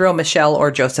 not to throw Michelle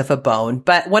or Joseph a bone,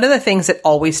 but one of the things that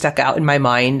always stuck out in my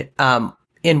mind,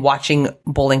 in watching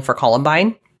Bowling for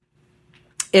Columbine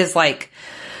is like,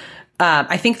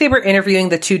 I think they were interviewing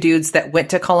the 2 dudes that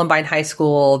went to Columbine High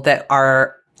School that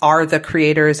are the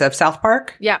creators of South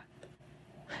Park. Yeah.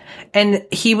 And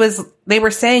they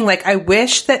were saying, like, I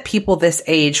wish that people this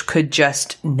age could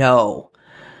just know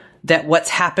that what's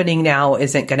happening now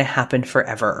isn't going to happen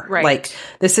forever. Right. Like,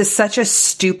 this is such a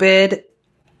stupid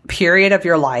period of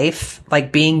your life,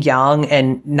 like being young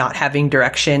and not having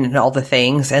direction and all the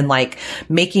things. And like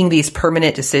making these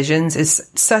permanent decisions is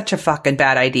such a fucking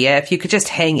bad idea. If you could just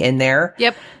hang in there.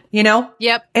 Yep. You know?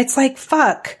 Yep. It's like,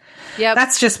 fuck. Yep.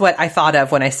 That's just what I thought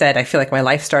of when I said I feel like my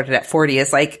life started at 40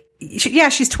 is like, yeah,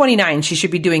 she's 29. She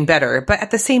should be doing better. But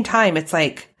at the same time, it's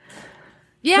like,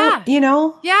 yeah, you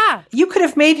know, yeah, you could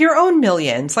have made your own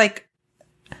millions. Like,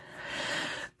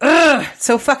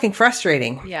 so fucking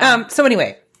frustrating. Yeah. So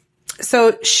anyway,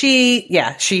 so she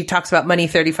talks about money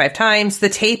 35 times. The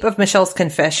tape of Michelle's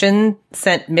confession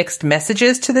sent mixed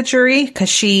messages to the jury because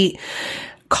she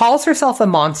calls herself a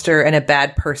monster and a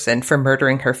bad person for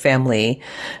murdering her family.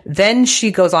 Then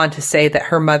she goes on to say that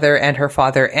her mother and her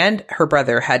father and her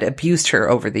brother had abused her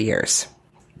over the years.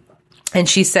 And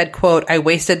she said, quote, "I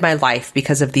wasted my life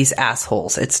because of these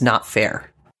assholes. It's not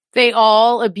fair." They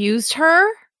all abused her?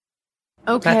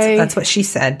 Okay. That's what she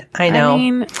said. I know. I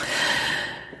mean,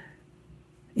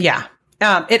 yeah.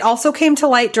 It also came to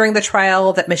light during the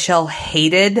trial that Michelle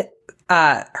hated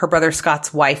her brother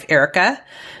Scott's wife, Erica,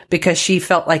 because she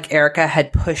felt like Erica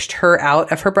had pushed her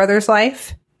out of her brother's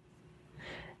life.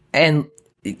 And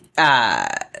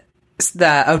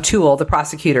O'Toole, the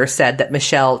prosecutor, said that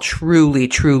Michelle truly,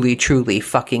 truly, truly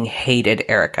fucking hated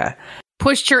Erica.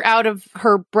 Pushed her out of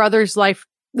her brother's life,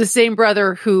 the same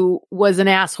brother who was an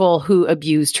asshole who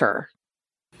abused her.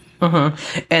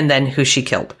 Mm-hmm. And then who she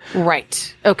killed.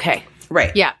 Right. Okay.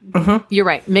 Right. Yeah. Mm-hmm. You're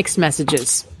right. Mixed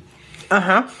messages.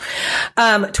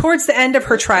 Towards the end of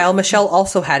her trial, Michelle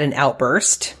also had an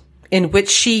outburst in which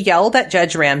she yelled at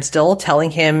Judge Ramsdell,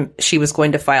 telling her she was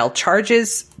going to file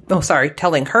charges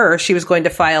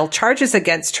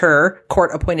against her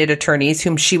court-appointed attorneys,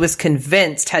 whom she was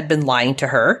convinced had been lying to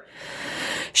her.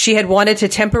 She had wanted to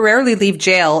temporarily leave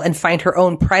jail and find her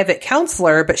own private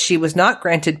counselor, but she was not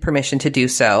granted permission to do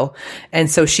so. And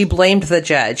so she blamed the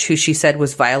judge, who she said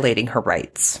was violating her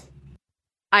rights.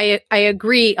 I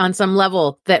agree on some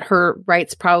level that her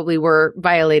rights probably were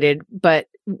violated, but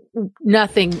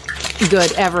nothing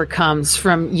good ever comes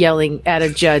from yelling at a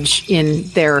judge in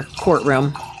their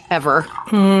courtroom, ever.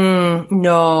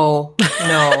 No.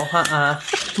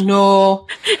 No.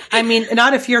 I mean,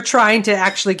 not if you're trying to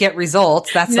actually get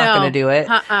results. That's not going to do it.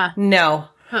 No.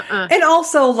 And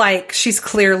also, like, she's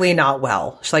clearly not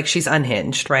well. She's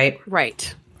unhinged, right?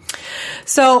 Right.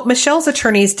 So Michelle's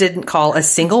attorneys didn't call a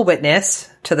single witness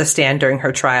to the stand during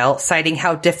her trial, citing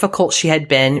how difficult she had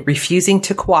been refusing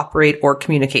to cooperate or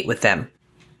communicate with them.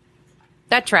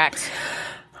 That tracks.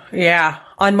 Yeah.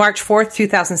 On March 4th,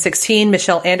 2016,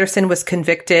 Michelle Anderson was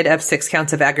convicted of 6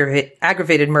 counts of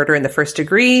aggravated murder in the first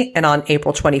degree. And on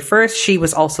April 21st, she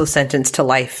was also sentenced to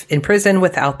life in prison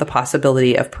without the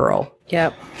possibility of parole.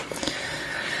 Yep.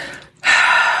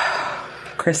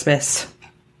 Christmas.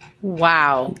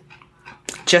 Wow.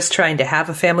 Just trying to have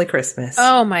a family Christmas.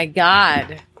 Oh, my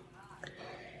God.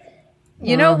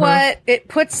 You know what? It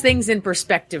puts things in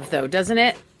perspective, though, doesn't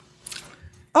it?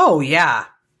 Oh, yeah.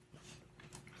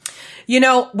 You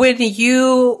know,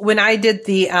 when I did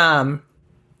the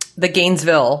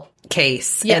Gainesville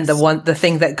case, yes, and the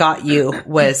thing that got you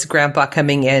was Grandpa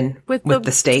coming in with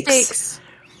the steaks.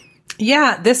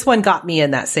 Yeah, this one got me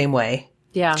in that same way.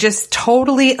 Yeah. Just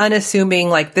totally unassuming,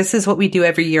 like, this is what we do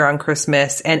every year on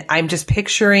Christmas. And I'm just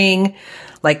picturing,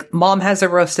 like, mom has a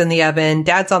roast in the oven,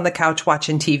 dad's on the couch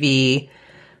watching TV,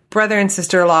 brother and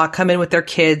sister-in-law come in with their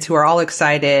kids who are all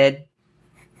excited.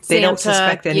 They Santa, don't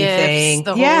suspect anything.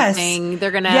 Gifts, the whole thing.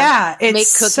 They're going to make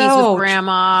cookies with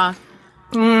grandma.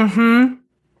 Mm-hmm.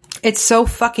 It's so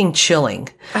fucking chilling.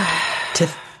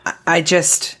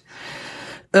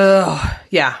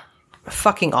 Yeah.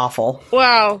 Fucking awful.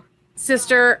 Wow.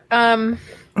 Sister,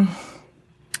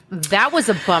 that was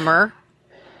a bummer.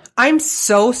 I'm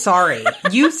so sorry.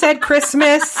 You said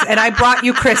Christmas, and I brought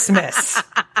you Christmas.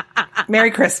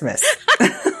 Merry Christmas.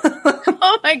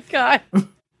 Oh, my God.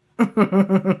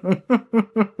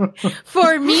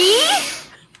 For me?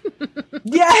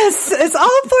 Yes, it's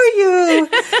all for you.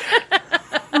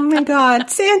 Oh my God,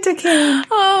 Santa came.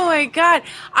 Oh my God.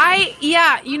 I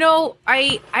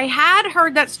had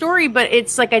heard that story, but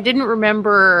it's like I didn't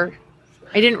remember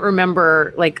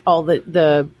like all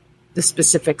the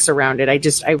specifics around it.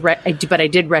 But I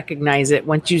did recognize it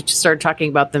once you started talking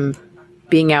about them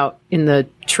being out in the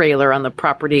trailer on the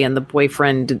property and the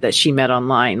boyfriend that she met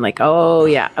online. Like, oh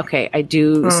yeah, okay, I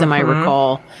do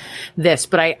semi-recall this,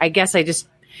 but I guess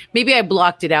maybe I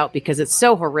blocked it out because it's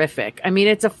so horrific. I mean,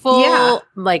 it's a full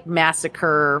like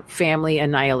massacre, family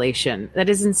annihilation. That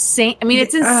is insane. I mean,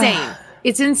 it's insane.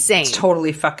 It's insane. It's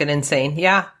totally fucking insane.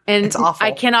 Yeah. And it's awful.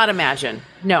 I cannot imagine.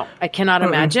 No, I cannot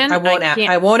imagine. I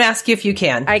won't ask you if you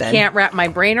can. I can't wrap my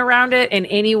brain around it in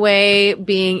any way,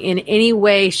 being in any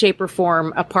way, shape, or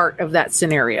form a part of that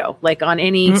scenario, like on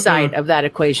any side of that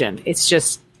equation. It's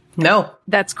just, no.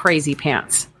 That's crazy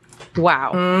pants.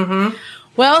 Wow.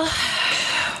 Well,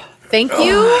 Thank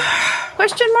you?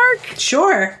 Question mark?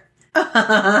 Sure.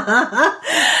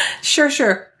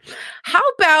 Sure. How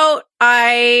about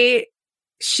I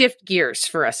shift gears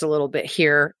for us a little bit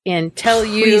here and tell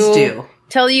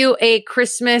you a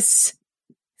Christmas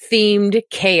themed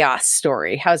chaos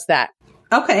story. How's that?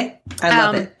 Okay. I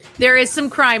love it. There is some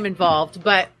crime involved,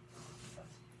 but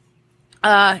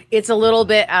it's a little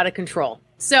bit out of control.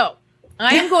 So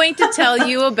I am going to tell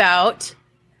you about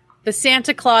the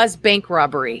Santa Claus bank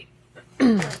robbery.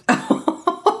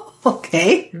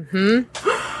 Okay.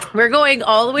 We're going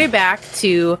all the way back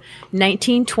to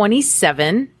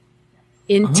 1927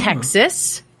 in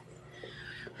Texas,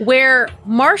 where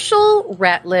Marshall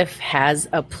Ratliff has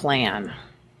a plan.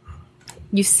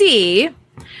 You see,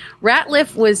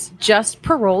 Ratliff was just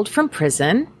paroled from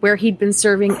prison, where he'd been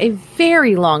serving a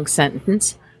very long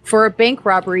sentence for a bank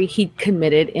robbery he'd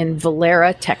committed in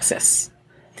Valera, Texas.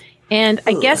 And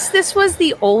I guess this was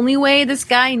the only way this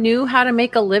guy knew how to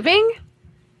make a living.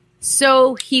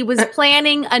 So he was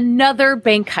planning another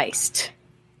bank heist.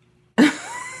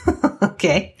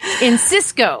 Okay. In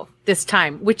Cisco this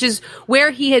time, which is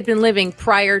where he had been living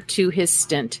prior to his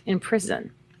stint in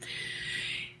prison.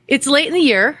 It's late in the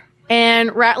year, and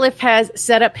Ratliff has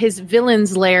set up his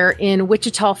villain's lair in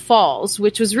Wichita Falls,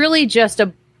 which was really just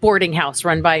a boarding house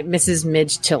run by Mrs.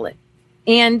 Midge Tillett.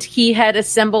 And he had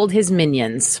assembled his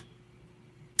minions.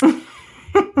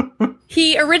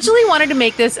 He originally wanted to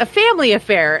make this a family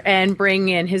affair and bring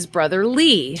in his brother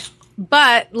Lee.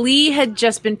 But Lee had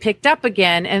just been picked up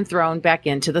again and thrown back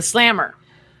into the slammer.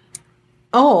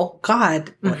 Oh,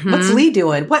 God. What's Lee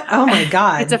doing? What? Oh, my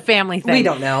God. It's a family thing. We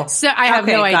don't know. So I have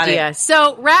no idea.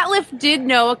 So Ratliff did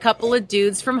know a couple of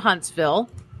dudes from Huntsville,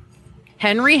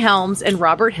 Henry Helms and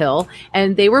Robert Hill,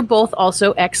 and they were both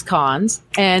also ex-cons,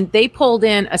 and they pulled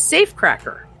in a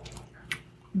safecracker.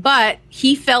 But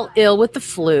he fell ill with the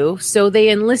flu, so they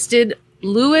enlisted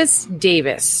Lewis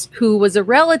Davis, who was a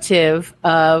relative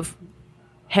of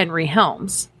Henry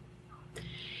Helms.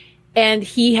 And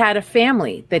he had a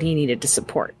family that he needed to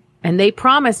support. And they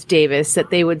promised Davis that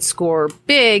they would score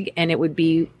big and it would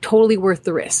be totally worth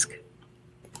the risk.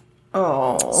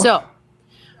 Oh. So,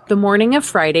 the morning of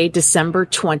Friday, December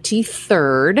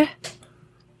 23rd,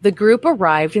 the group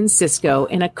arrived in Cisco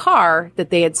in a car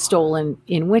that they had stolen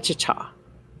in Wichita.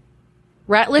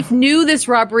 Ratliff knew this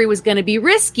robbery was going to be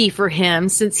risky for him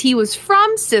since he was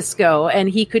from Cisco and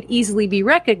he could easily be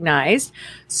recognized.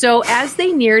 So as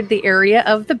they neared the area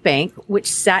of the bank,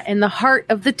 which sat in the heart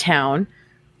of the town,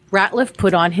 Ratliff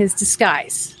put on his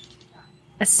disguise.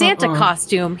 A Santa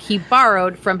costume he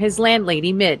borrowed from his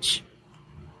landlady, Midge.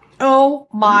 Oh,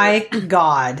 my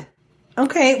God.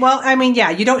 Okay, well, I mean,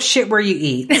 yeah, you don't shit where you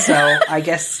eat, so I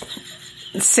guess...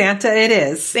 Santa it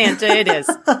is. Santa it is.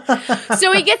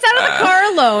 So he gets out of the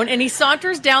car alone and he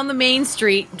saunters down the main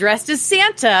street dressed as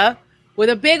Santa with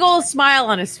a big old smile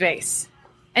on his face.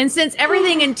 And since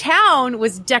everything in town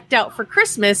was decked out for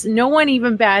Christmas, no one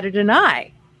even batted an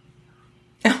eye.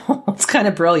 Oh, it's kind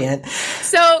of brilliant.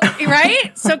 So,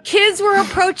 right? So kids were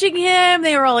approaching him.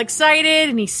 They were all excited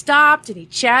and he stopped and he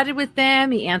chatted with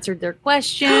them. He answered their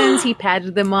questions. He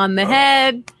patted them on the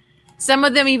head. Some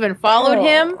of them even followed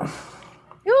him.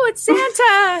 Ooh, it's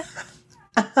Santa!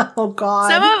 Oh,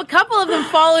 God. A couple of them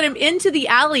followed him into the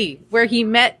alley where he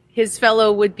met his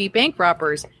fellow would-be bank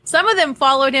robbers. Some of them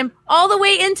followed him all the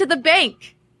way into the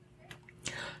bank.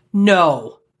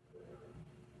 No.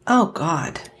 Oh,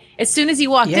 God. As soon as he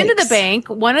walked into the bank,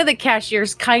 one of the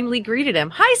cashiers kindly greeted him.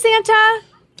 Hi,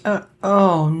 Santa!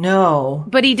 Oh, no.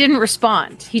 But he didn't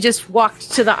respond. He just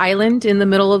walked to the island in the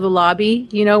middle of the lobby,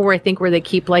 you know, where they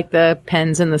keep, like, the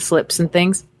pens and the slips and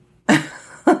things.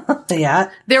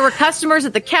 Yeah. There were customers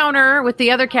at the counter with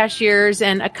the other cashiers,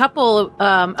 and a couple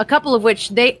of which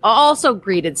they also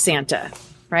greeted Santa,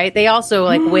 right? They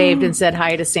also waved and said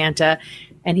hi to Santa,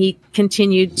 and he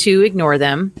continued to ignore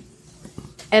them.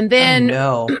 And then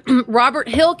Robert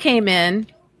Hill came in,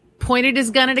 pointed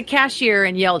his gun at a cashier,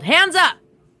 and yelled, "Hands up!"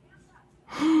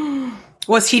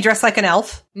 Was he dressed like an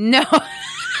elf? No.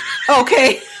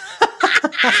 Okay.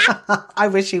 I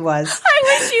wish he was. I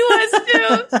wish he was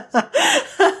too.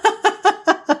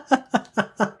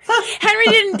 Henry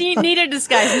didn't need a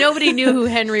disguise. Nobody knew who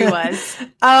Henry was.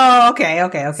 Oh, okay.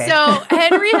 So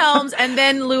Henry Helms and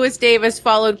then Lewis Davis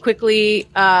followed quickly.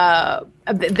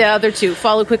 The other two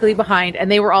followed quickly behind,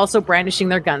 and they were also brandishing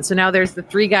their guns. So now there's the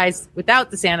three guys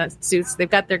without the Santa suits. They've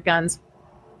got their guns.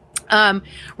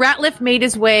 Ratliff made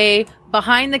his way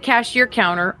behind the cashier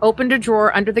counter, opened a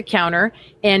drawer under the counter,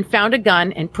 and found a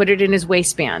gun and put it in his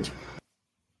waistband.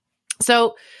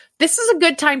 So this is a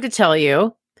good time to tell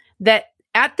you that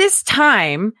at this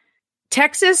time,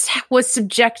 Texas was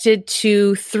subjected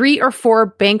to 3 or 4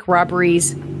 bank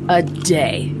robberies a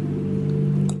day.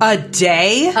 A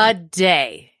day? A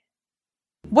day.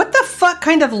 What the fuck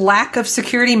kind of lack of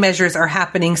security measures are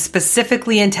happening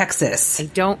specifically in Texas? I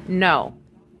don't know.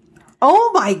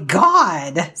 Oh my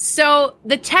God. So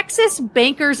the Texas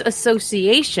Bankers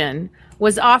Association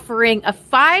was offering a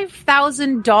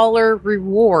 $5,000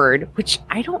 reward, which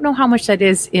I don't know how much that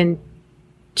is in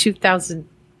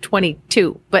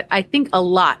 2022, but I think a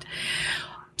lot,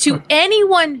 to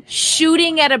anyone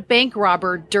shooting at a bank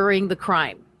robber during the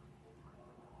crime.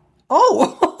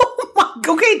 Oh,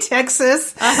 okay,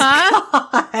 Texas.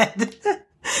 God.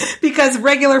 Because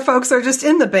regular folks are just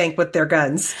in the bank with their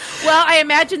guns. Well, I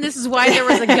imagine this is why there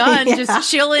was a gun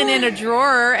just chilling in a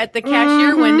drawer at the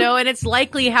cashier window, and it's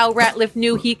likely how Ratliff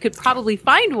knew he could probably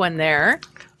find one there.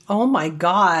 Oh my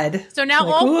God. So now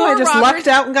like, all 4 I just robbers lucked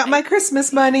out and got my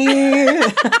Christmas money.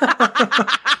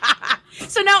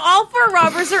 So now all 4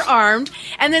 robbers are armed,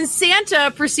 and then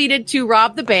Santa proceeded to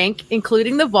rob the bank,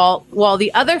 including the vault, while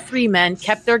the other 3 men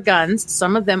kept their guns,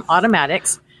 some of them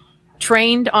automatics,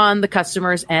 trained on the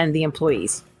customers and the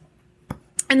employees.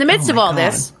 In the midst of all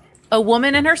this, a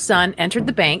woman and her son entered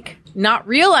the bank, not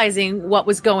realizing what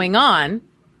was going on,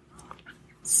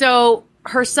 so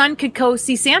her son could go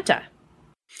see Santa.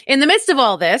 In the midst of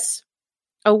all this,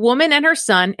 a woman and her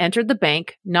son entered the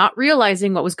bank, not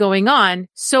realizing what was going on,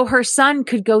 so her son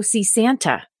could go see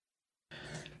Santa.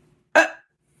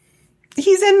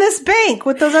 He's in this bank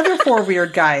with those other 4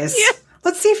 weird guys. Yeah.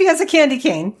 Let's see if he has a candy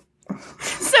cane.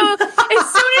 So as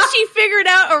soon as she figured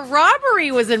out a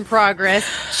robbery was in progress,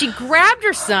 she grabbed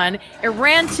her son and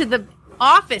ran to the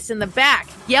office in the back,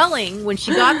 yelling when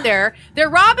she got there, "They're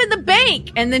robbing the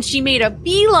bank!" And then she made a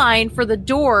beeline for the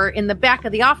door in the back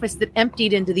of the office that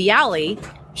emptied into the alley,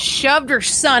 shoved her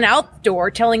son out the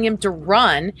door, telling him to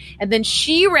run, and then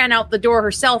she ran out the door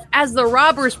herself as the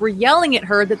robbers were yelling at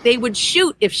her that they would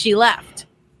shoot if she left.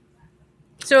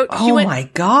 So my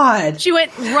God. She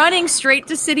went running straight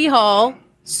to City Hall,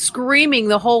 screaming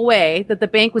the whole way that the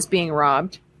bank was being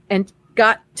robbed, and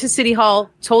got to City Hall,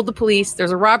 told the police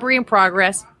there's a robbery in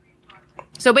progress.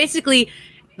 So basically,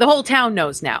 the whole town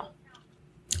knows now.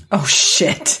 Oh,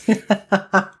 shit.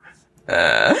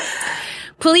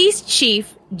 Police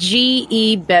Chief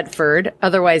G.E. Bedford,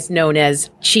 otherwise known as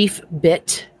Chief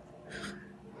Bit.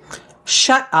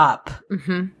 Shut up.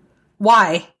 Mm-hmm.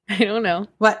 Why? I don't know.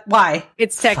 What? Why?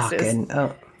 It's Texas.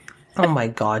 Oh my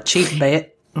God. Chief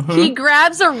Bit. Mm-hmm. He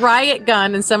grabs a riot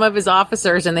gun and some of his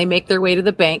officers, and they make their way to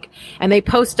the bank, and they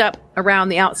post up around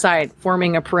the outside,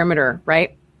 forming a perimeter,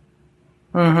 right?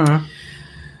 Mm-hmm.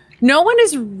 No one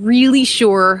is really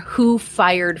sure who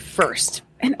fired first,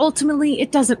 and ultimately,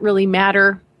 it doesn't really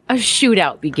matter. A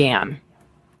shootout began.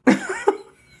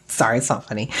 Sorry, it's not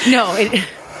funny. No,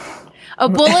 a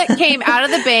bullet came out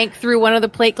of the bank through one of the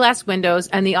plate glass windows,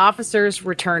 and the officers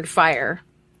returned fire.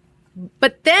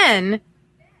 But then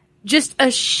just a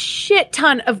shit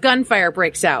ton of gunfire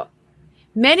breaks out.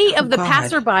 Many of the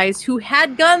passerbys who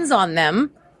had guns on them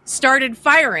started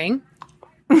firing.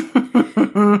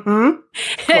 And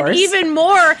even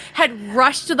more had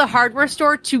rushed to the hardware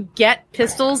store to get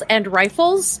pistols and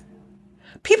rifles.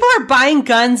 People are buying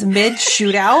guns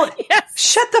mid-shootout? Yes.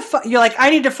 Shut the fuck. You're like, I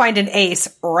need to find an ace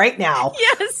right now.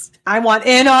 Yes. I want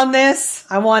in on this.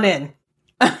 I want in.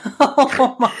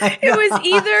 Oh my God. It was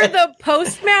either the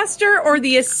postmaster or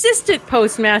the assistant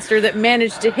postmaster that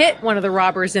managed to hit one of the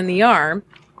robbers in the arm.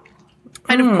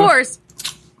 And of course,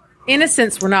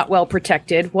 innocents were not well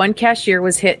protected. One cashier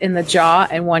was hit in the jaw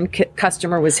and one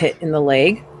customer was hit in the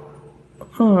leg.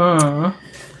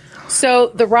 So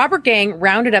the robber gang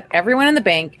rounded up everyone in the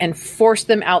bank and forced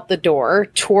them out the door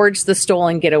towards the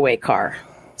stolen getaway car.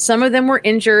 Some of them were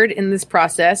injured in this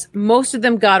process. Most of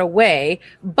them got away,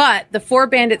 but the 4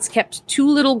 bandits kept 2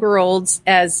 little girls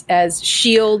as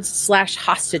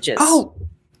shields/hostages. Oh,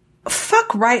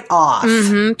 fuck right off.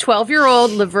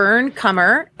 12-year-old Laverne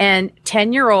Cummer and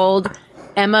 10-year-old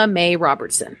Emma Mae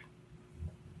Robertson.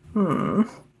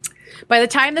 By the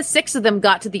time the 6 of them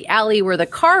got to the alley where the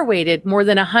car waited, more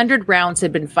than 100 rounds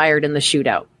had been fired in the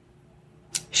shootout.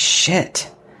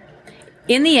 Shit.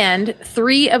 In the end,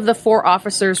 3 of the 4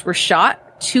 officers were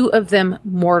shot, 2 of them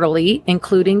mortally,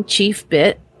 including Chief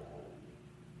Bit.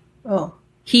 Oh.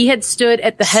 He had stood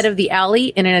at the head of the alley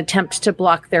in an attempt to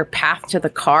block their path to the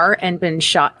car and been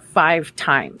shot 5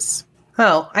 times.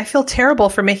 Oh, I feel terrible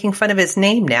for making fun of his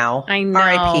name now. I know.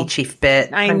 R.I.P. Chief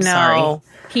Bit. I'm know. Sorry.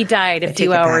 He died a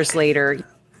few hours later.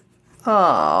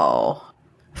 Oh.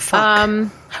 Fuck.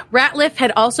 Ratliff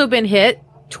had also been hit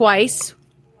twice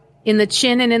in the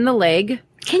chin and in the leg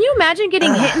Can you imagine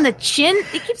getting hit in the chin?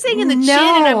 It keeps saying in the chin,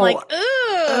 and I'm like,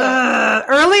 ugh.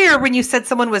 Earlier, when you said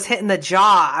someone was hit in the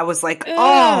jaw, I was like,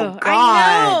 oh, God.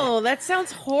 I know. That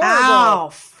sounds horrible. Oh,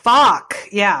 fuck.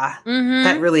 Yeah,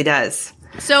 that really does.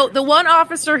 So the one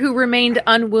officer who remained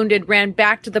unwounded ran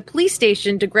back to the police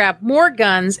station to grab more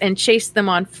guns and chase them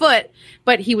on foot,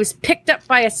 but he was picked up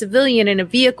by a civilian in a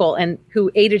vehicle and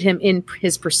who aided him in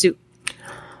his pursuit.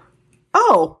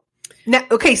 Oh, now,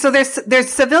 okay. So there's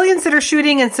civilians that are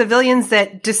shooting and civilians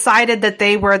that decided that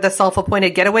they were the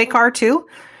self-appointed getaway car too.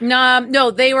 No,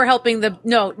 they were helping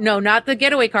no, not the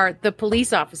getaway car, the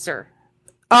police officer.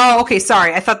 Oh, okay.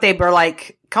 Sorry. I thought they were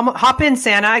like, come on, hop in,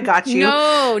 Santa. I got you.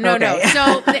 No.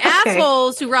 So the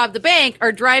assholes who robbed the bank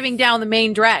are driving down the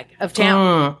main drag of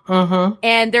town.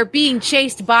 And they're being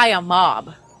chased by a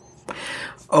mob.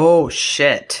 Oh,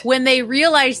 shit. When they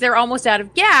realize they're almost out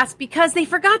of gas because they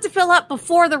forgot to fill up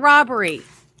before the robbery.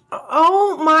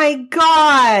 Oh, my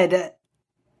God.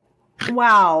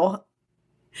 Wow.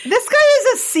 This guy is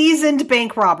a seasoned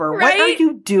bank robber. Right? What are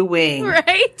you doing?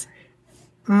 Right?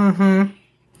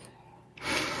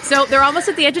 So they're almost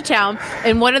at the edge of town,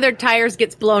 and one of their tires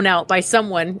gets blown out by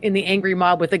someone in the angry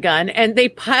mob with a gun, and they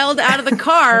piled out of the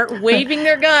car, waving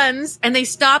their guns, and they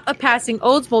stop a passing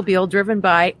Oldsmobile driven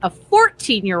by a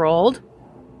 14-year-old.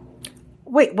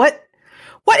 Wait, what?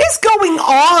 What is going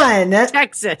on?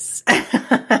 Texas.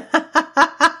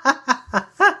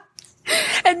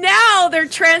 And now they're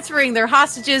transferring their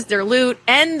hostages, their loot,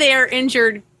 and their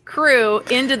injured crew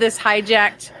into this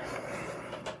carjacked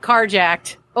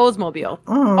Oldsmobile,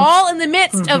 all in the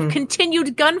midst of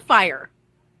continued gunfire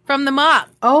from the mob.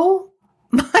 Oh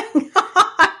my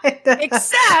God.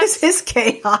 Except, this is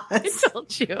chaos. I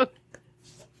told you.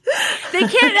 They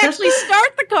can't actually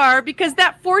start the car because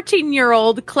that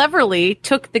 14-year-old cleverly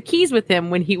took the keys with him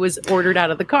when he was ordered out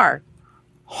of the car.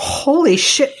 Holy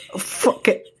shit.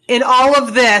 In all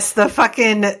of this, the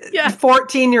fucking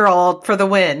 14-year-old for the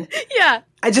win. Yeah.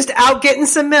 I just out getting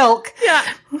some milk. Yeah.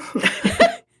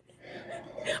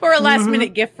 Or a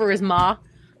last-minute gift for his ma.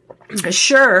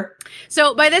 Sure.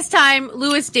 So by this time,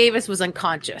 Lewis Davis was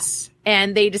unconscious,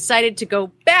 and they decided to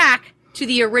go back to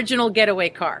the original getaway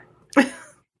car.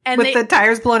 And with the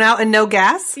tires blown out and no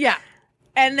gas? Yeah.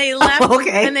 And they left.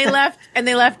 Okay. And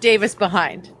they left Davis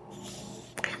behind.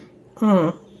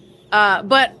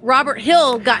 But Robert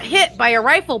Hill got hit by a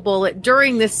rifle bullet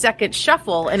during this second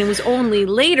shuffle, and it was only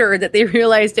later that they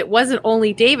realized it wasn't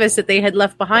only Davis that they had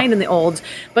left behind in the Olds,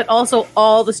 but also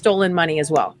all the stolen money as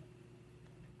well.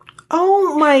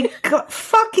 Oh my God,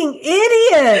 fucking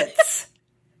idiots!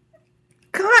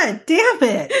 God damn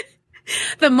it.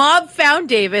 The mob found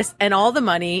Davis and all the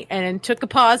money and took a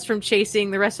pause from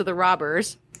chasing the rest of the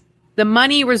robbers. The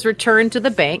money was returned to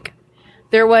the bank.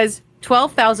 There was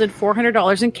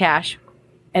 $12,400 in cash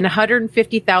and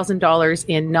 $150,000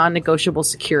 in non-negotiable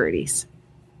securities.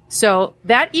 So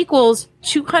that equals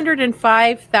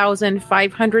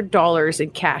 $205,500 in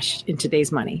cash in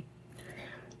today's money.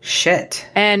 Shit.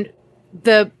 And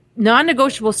the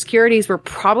non-negotiable securities were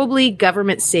probably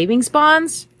government savings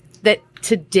bonds that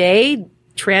today,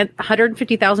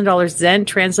 $150,000 then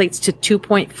translates to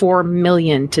 $2.4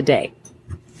 million today.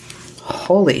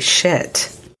 Holy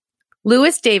shit.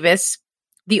 Lewis Davis,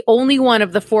 the only one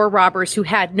of the four robbers who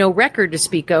had no record to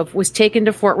speak of, was taken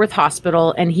to Fort Worth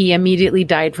Hospital, and he immediately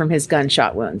died from his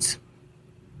gunshot wounds.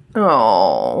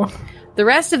 Oh. The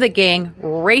rest of the gang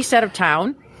raced out of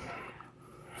town,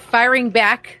 firing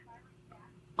back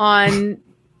on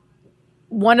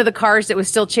one of the cars that was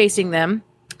still chasing them,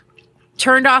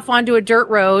 turned off onto a dirt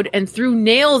road, and threw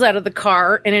nails out of the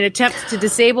car in an attempt to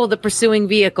disable the pursuing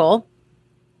vehicle.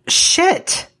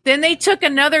 Shit. Then they took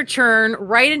another turn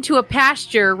right into a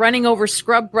pasture, running over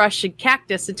scrub brush and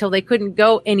cactus until they couldn't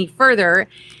go any further.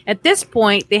 At this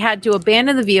point, they had to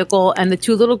abandon the vehicle and the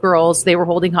two little girls they were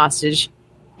holding hostage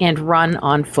and run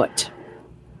on foot.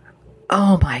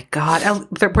 Oh my God.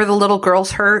 Were the little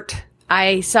girls hurt?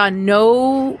 I saw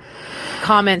no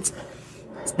comments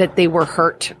that they were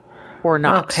hurt or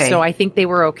not. Okay. So I think they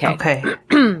were okay. Okay.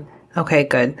 Okay,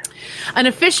 good. An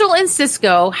official in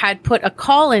Cisco had put a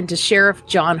call in to Sheriff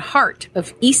John Hart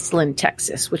of Eastland,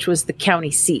 Texas, which was the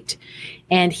county seat.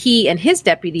 And he and his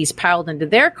deputies piled into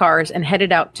their cars and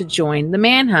headed out to join the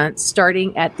manhunt,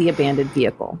 starting at the abandoned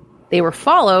vehicle. They were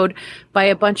followed by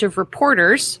a bunch of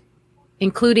reporters,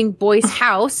 including Boyce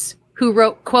House, who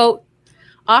wrote, quote,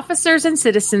 "Officers and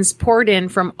citizens poured in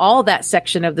from all that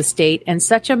section of the state, and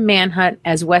such a manhunt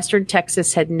as Western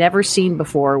Texas had never seen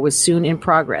before was soon in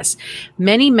progress.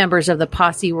 Many members of the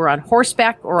posse were on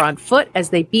horseback or on foot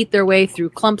as they beat their way through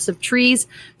clumps of trees,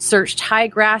 searched high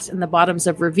grass in the bottoms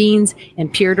of ravines,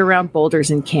 and peered around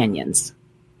boulders and canyons."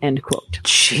 End quote.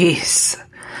 Jeez.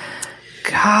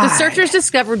 God. The searchers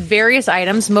discovered various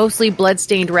items, mostly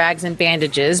blood-stained rags and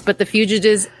bandages, but the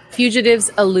fugitives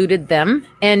eluded them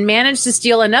and managed to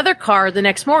steal another car the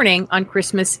next morning on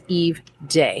Christmas Eve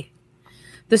day.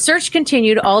 The search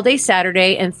continued all day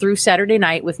Saturday and through Saturday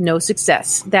night with no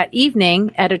success. That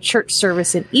evening, at a church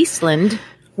service in Eastland,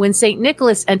 when St.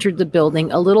 Nicholas entered the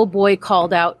building, a little boy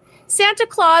called out, "Santa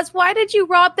Claus, why did you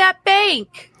rob that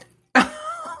bank?"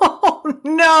 Oh,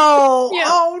 no. Yeah.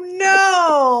 Oh,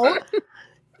 no.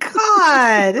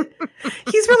 God.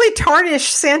 He's really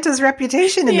tarnished Santa's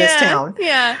reputation in this town.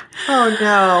 Yeah. Oh,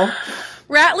 no.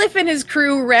 Ratliff and his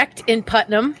crew wrecked in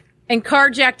Putnam and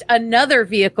carjacked another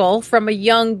vehicle from a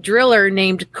young driller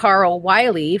named Carl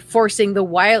Wiley, forcing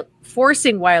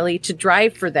Wiley to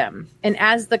drive for them. And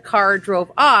as the car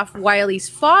drove off, Wiley's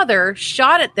father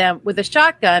shot at them with a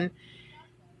shotgun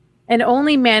and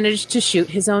only managed to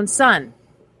shoot his own son.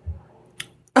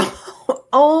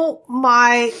 Oh,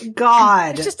 my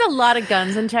God. There's just a lot of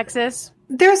guns in Texas.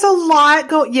 There's a lot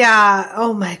Yeah.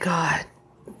 Oh, my God.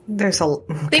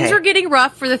 Things were getting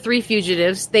rough for the three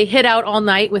fugitives. They hid out all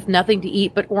night with nothing to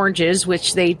eat but oranges,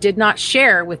 which they did not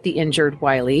share with the injured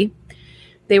Wiley.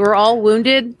 They were all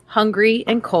wounded, hungry,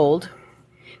 and cold.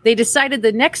 They decided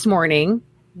the next morning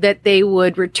that they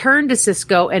would return to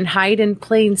Cisco and hide in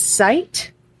plain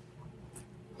sight.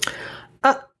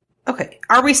 Okay.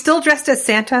 Are we still dressed as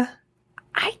Santa?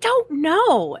 I don't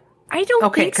know. I don't think so.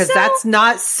 Okay, because that's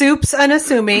not Soup's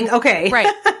unassuming. Okay. Right.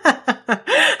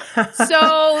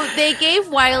 So they gave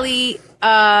Wiley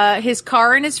his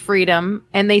car and his freedom,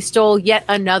 and they stole yet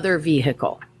another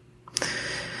vehicle.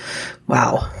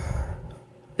 Wow.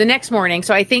 The next morning,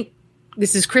 so I think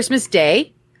this is Christmas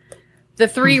Day, the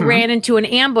three ran into an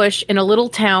ambush in a little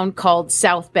town called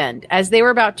South Bend. As they were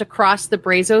about to cross the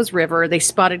Brazos River, they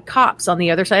spotted cops on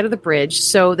the other side of the bridge,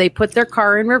 so they put their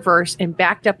car in reverse and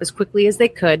backed up as quickly as they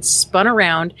could, spun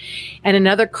around, and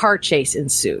another car chase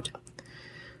ensued.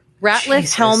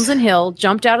 Ratliff, Helms, and Hill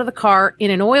jumped out of the car in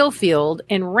an oil field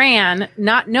and ran,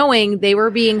 not knowing they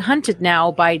were being hunted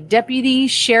now by Deputy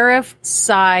Sheriff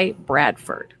Cy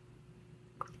Bradford.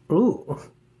 Ooh.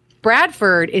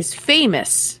 Bradford is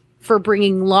famous for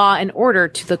bringing law and order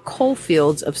to the coal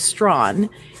fields of Strawn,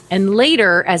 and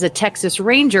later as a Texas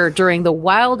Ranger during the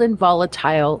wild and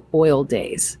volatile oil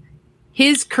days.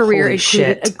 His career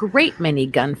included a great many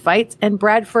gunfights, and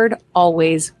Bradford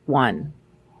always won.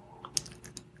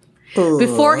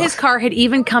 Before his car had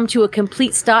even come to a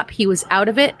complete stop, he was out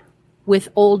of it with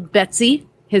Old Betsy,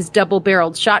 his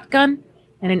double-barreled shotgun,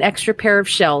 and an extra pair of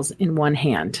shells in one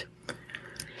hand.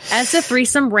 As the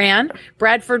threesome ran,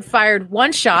 Bradford fired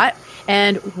one shot,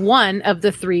 and one of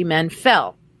the three men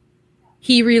fell.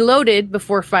 He reloaded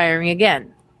before firing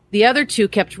again. The other two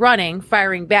kept running,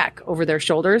 firing back over their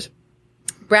shoulders.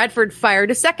 Bradford fired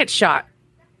a second shot.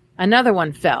 Another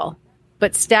one fell,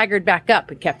 but staggered back up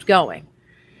and kept going.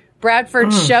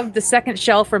 Bradford shoved the second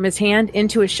shell from his hand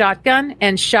into his shotgun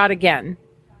and shot again.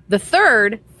 The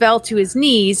third fell to his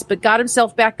knees, but got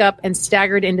himself back up and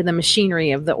staggered into the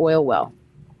machinery of the oil well.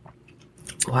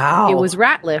 Wow. It was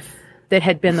Ratliff that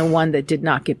had been the one that did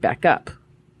not get back up.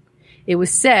 It was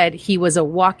said he was a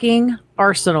walking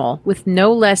arsenal with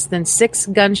no less than 6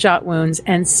 gunshot wounds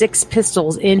and 6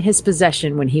 pistols in his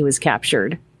possession when he was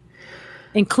captured,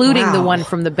 including the one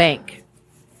from the bank.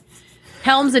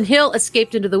 Helms and Hill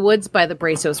escaped into the woods by the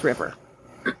Brazos River.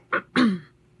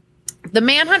 The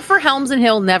manhunt for Helms and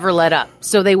Hill never let up,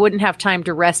 so they wouldn't have time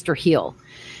to rest or heal.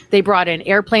 They brought in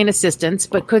airplane assistance,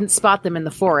 but couldn't spot them in the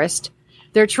forest.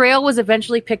 Their trail was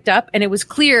eventually picked up, and it was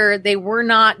clear they were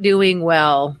not doing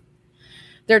well.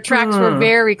 Their tracks were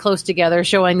very close together,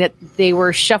 showing that they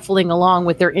were shuffling along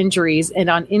with their injuries and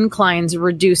on inclines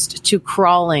reduced to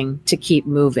crawling to keep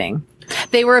moving.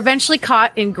 They were eventually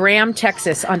caught in Graham,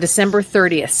 Texas on December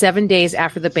 30th, 7 days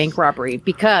after the bank robbery,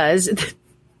 because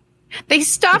they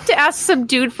stopped to ask some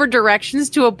dude for directions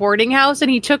to a boarding house,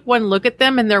 and he took one look at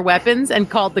them and their weapons and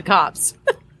called the cops.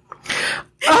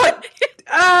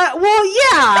 Well,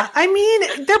 yeah. I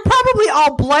mean, they're probably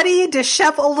all bloody,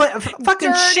 disheveled, fucking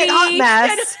Dirty. shit hot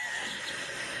mess.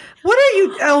 What are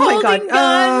you? Oh my god! Holding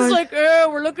guns, like,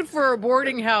 we're looking for a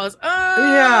boarding house.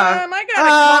 Yeah, I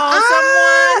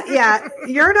gotta call someone. Yeah,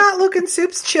 you're not looking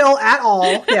Soup's chill at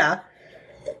all. Yeah.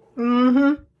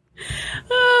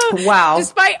 Wow.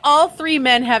 Despite all 3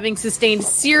 men having sustained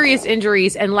serious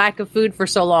injuries and lack of food for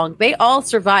so long, they all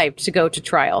survived to go to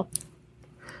trial.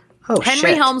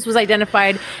 Henry Helms was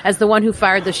identified as the one who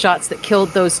fired the shots that killed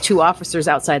those 2 officers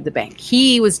outside the bank.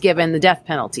 He was given the death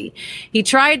penalty. He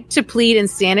tried to plead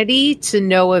insanity to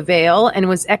no avail and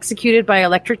was executed by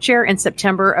electric chair in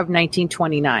September of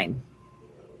 1929.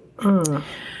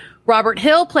 Robert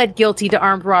Hill pled guilty to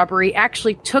armed robbery,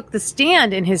 actually took the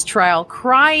stand in his trial,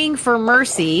 crying for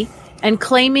mercy and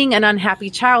claiming an unhappy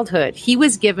childhood. He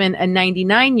was given a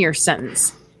 99-year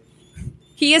sentence.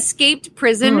 He escaped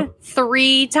prison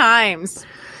 3 times.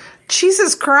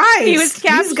 Jesus Christ. He was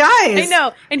captured. These guys. I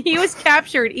know. And he was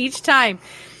captured each time.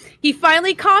 He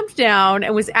finally calmed down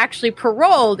and was actually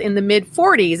paroled in the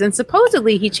mid-40s. And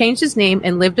supposedly he changed his name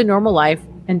and lived a normal life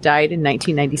and died in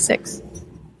 1996.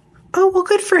 Oh, well,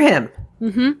 good for him.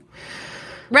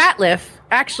 Ratliff,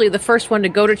 actually the first one to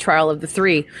go to trial of the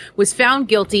 3, was found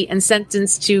guilty and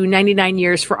sentenced to 99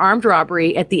 years for armed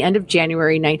robbery at the end of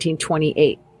January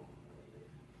 1928.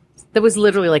 That was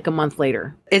literally like a month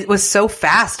later. It was so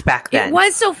fast back then. It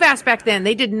was so fast back then.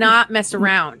 They did not mess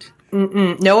around.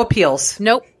 No appeals.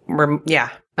 Nope. Yeah.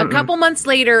 A couple months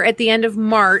later, at the end of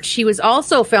March, he was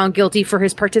also found guilty for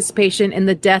his participation in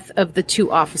the death of the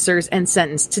 2 officers and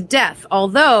sentenced to death.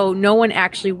 Although no one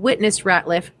actually witnessed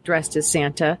Ratliff, dressed as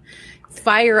Santa,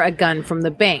 fire a gun from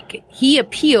the bank. He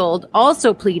appealed,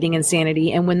 also pleading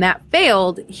insanity, and when that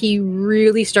failed, he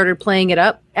really started playing it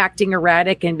up, acting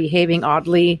erratic and behaving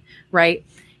oddly, right?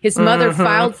 His mother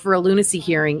filed for a lunacy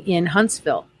hearing in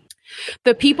Huntsville.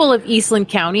 The people of Eastland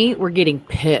County were getting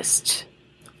pissed.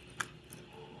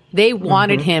 They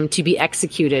wanted him to be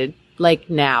executed, like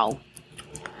now.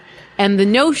 And the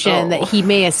notion that he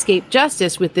may escape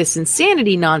justice with this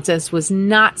insanity nonsense was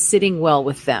not sitting well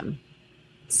with them.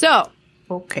 So,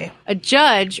 a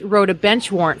judge wrote a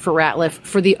bench warrant for Ratliff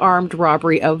for the armed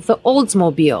robbery of the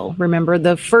Oldsmobile. Remember,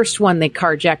 the first one they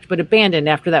carjacked but abandoned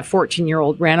after that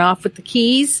 14-year-old ran off with the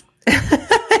keys?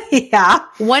 Yeah.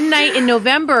 One night in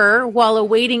November, while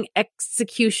awaiting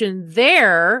execution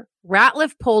there,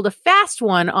 Ratliff pulled a fast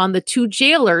one on the 2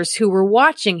 jailers who were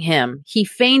watching him. He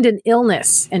feigned an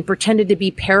illness and pretended to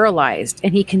be paralyzed,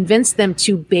 and he convinced them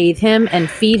to bathe him and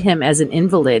feed him as an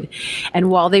invalid. And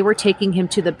while they were taking him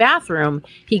to the bathroom,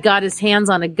 he got his hands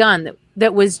on a gun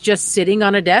that was just sitting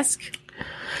on a desk.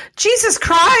 Jesus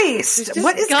Christ!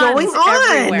 What is going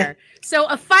on? Everywhere. So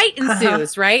a fight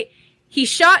ensues, right? He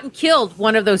shot and killed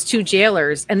one of those 2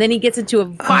 jailers, and then he gets into a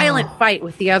violent fight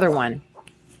with the other one.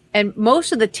 And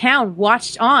most of the town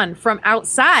watched on from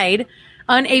outside,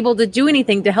 unable to do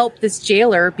anything to help this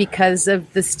jailer because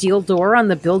of the steel door on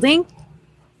the building.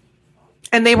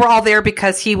 And they were all there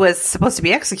because he was supposed to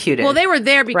be executed. Well, they were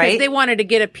there because they wanted to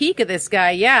get a peek of this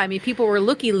guy. Yeah, I mean, people were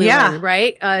looky-looing,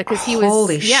 right? Because he was...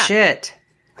 Holy shit.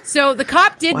 So the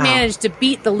cop did manage to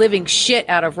beat the living shit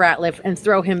out of Ratliff and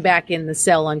throw him back in the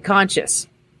cell unconscious.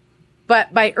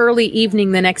 But by early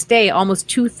evening the next day, almost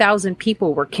 2,000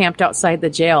 people were camped outside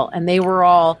the jail, and they were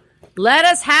all, "Let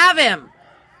us have him!"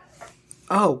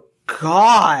 Oh,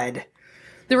 God.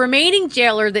 The remaining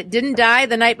jailer that didn't die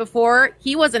the night before,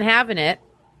 he wasn't having it,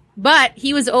 but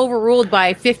he was overruled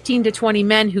by 15 to 20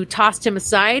 men who tossed him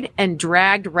aside and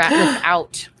dragged Ratliff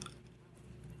out.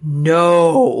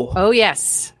 No. Oh,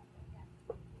 yes.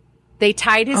 They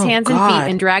tied his hands and feet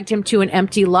and dragged him to an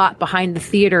empty lot behind the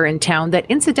theater in town that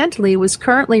incidentally was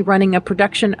currently running a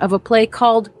production of a play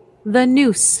called The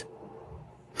Noose.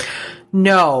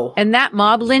 No. And that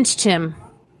mob lynched him.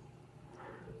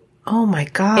 Oh, my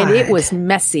God. And it was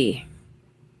messy.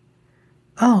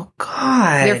 Oh,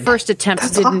 God. Their first attempts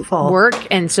didn't work,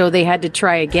 and so they had to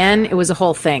try again. It was a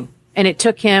whole thing. And it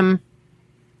took him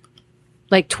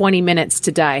like 20 minutes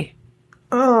to die.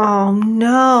 Oh,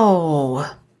 no.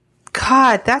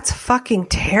 God, that's fucking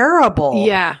terrible.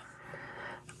 Yeah.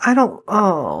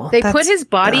 They put his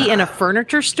body in a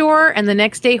furniture store, and the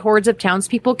next day hordes of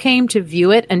townspeople came to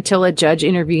view it until a judge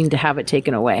intervened to have it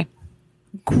taken away.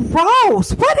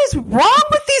 Gross. What is wrong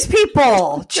with these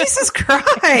people? Jesus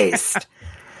Christ.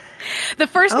 The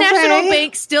First National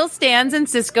Bank still stands in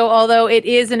Cisco, although it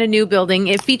is in a new building.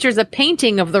 It features a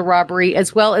painting of the robbery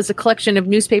as well as a collection of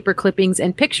newspaper clippings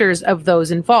and pictures of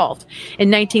those involved. In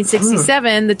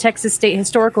 1967, the Texas State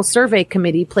Historical Survey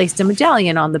Committee placed a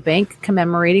medallion on the bank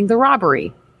commemorating the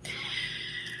robbery.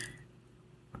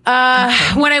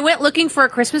 When I went looking for a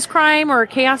Christmas crime or a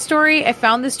chaos story, I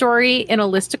found the story in a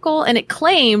listicle, and it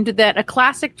claimed that a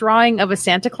classic drawing of a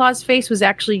Santa Claus face was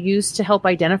actually used to help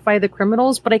identify the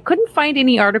criminals, but I couldn't find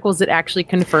any articles that actually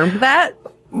confirmed that.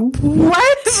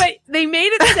 What? But they made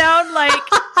it sound like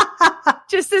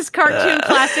just this cartoon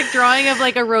classic drawing of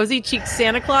like a rosy-cheeked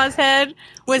Santa Claus head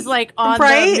was like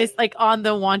on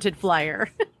the wanted flyer.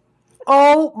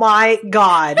 Oh my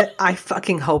God. I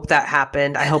fucking hope that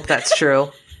happened. I hope that's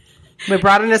true. We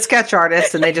brought in a sketch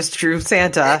artist and they just drew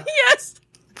Santa. Yes.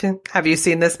 Have you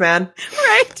seen this, man?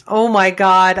 Right. Oh my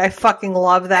God. I fucking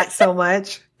love that so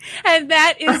much. And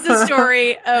that is the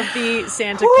story of the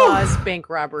Santa Claus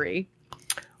bank robbery.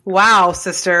 Wow,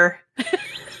 sister.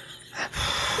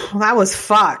 That was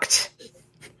fucked.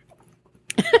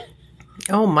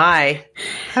 Oh my.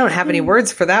 I don't have any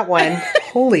words for that one.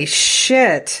 Holy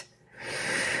shit.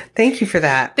 Thank you for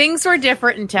that. Things were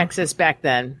different in Texas back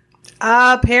then.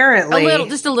 Apparently.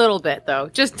 Just a little bit though.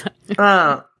 Just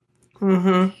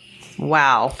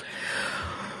Wow.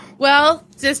 Well,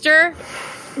 sister,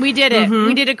 we did it.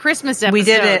 We did a Christmas episode. We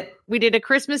did it. We did a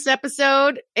Christmas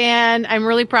episode, and I'm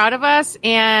really proud of us.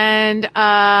 And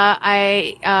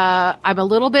I'm a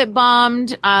little bit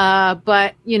bummed,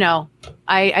 but you know,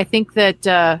 I think that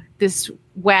this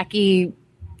wacky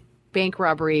bank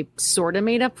robbery sort of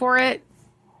made up for it.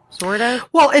 Sort of.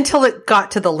 Well, until it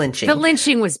got to the lynching. The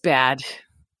lynching was bad.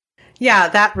 Yeah,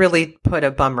 that really put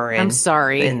a bummer in. I'm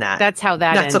sorry. In that. That's how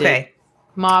that That's ended. okay.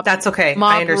 Mob. That's okay.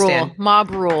 Mob I understand. Rule.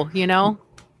 Mob rule. You know.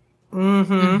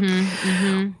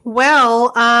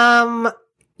 Well,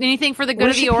 anything for the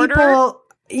good of the order?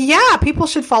 People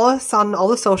should follow us on all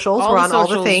the socials. We're on all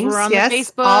the things. We're on yes, the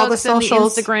Facebook, all the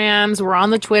socials, the Instagrams. We're on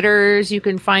the Twitters. You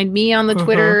can find me on the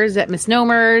Twitters at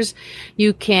Misnomers.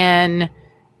 You can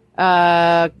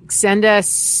send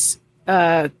us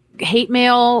hate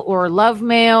mail or love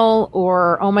mail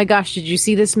or, oh my gosh, did you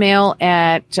see this mail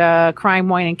at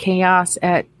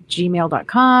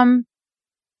crimewineandchaos@gmail.com.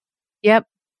 Yep.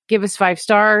 Give us 5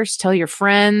 stars. Tell your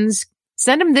friends.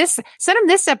 Send them this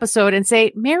episode and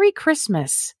say, Merry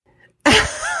Christmas.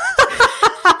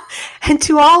 And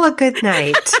to all a good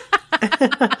night. Oh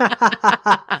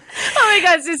my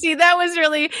God, Sissy, that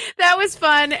was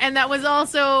fun. And that was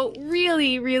also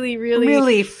really, really, really,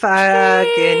 really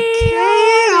fucking chaotic.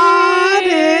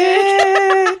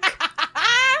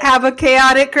 Have a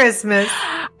chaotic Christmas.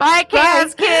 Bye,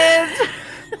 kids.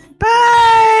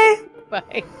 Bye.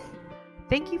 Bye.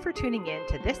 Thank you for tuning in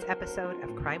to this episode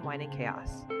of Crime, Wine, and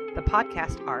Chaos. The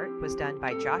podcast art was done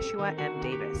by Joshua M.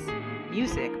 Davis.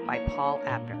 Music by Paul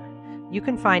Abner. You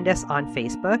can find us on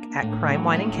Facebook at Crime,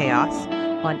 Wine, and Chaos,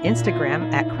 on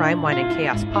Instagram at Crime, Wine, and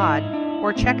Chaos Pod,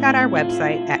 or check out our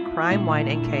website at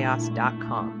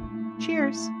crimewineandchaos.com.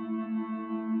 Cheers!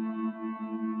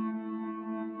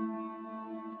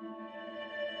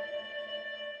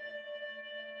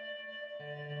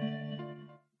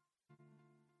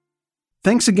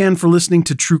 Thanks again for listening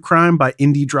to True Crime by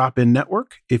Indie Drop-In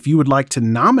Network. If you would like to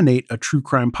nominate a true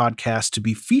crime podcast to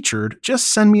be featured,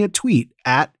 just send me a tweet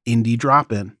at Indie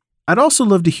Drop-In. I'd also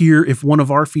love to hear if one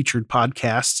of our featured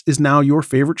podcasts is now your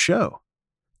favorite show.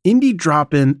 Indie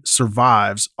Drop-In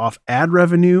survives off ad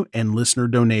revenue and listener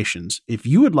donations. If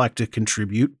you would like to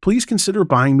contribute, please consider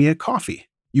buying me a coffee.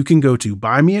 You can go to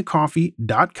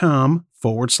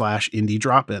buymeacoffee.com/Indie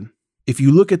Drop-In. If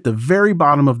you look at the very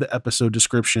bottom of the episode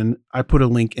description, I put a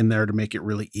link in there to make it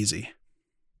really easy.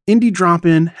 Indie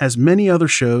Drop-In has many other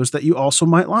shows that you also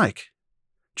might like.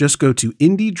 Just go to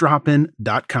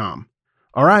indiedropin.com.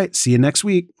 All right, see you next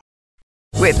week.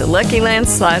 With the Lucky Land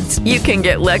Slots, you can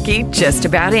get lucky just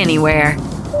about anywhere.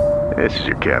 This is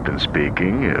your captain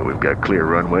speaking. We've got clear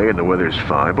runway and the weather's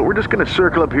fine, but we're just going to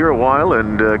circle up here a while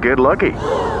and get lucky.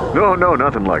 No,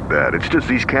 nothing like that. It's just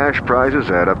these cash prizes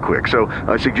add up quick. So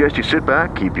I suggest you sit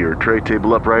back, keep your tray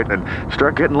table upright, and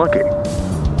start getting lucky.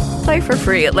 Play for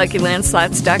free at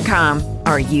LuckyLandSlots.com.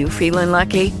 Are you feeling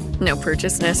lucky? No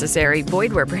purchase necessary.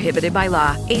 Void where prohibited by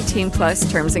law.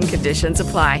 18+ terms and conditions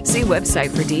apply. See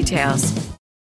website for details.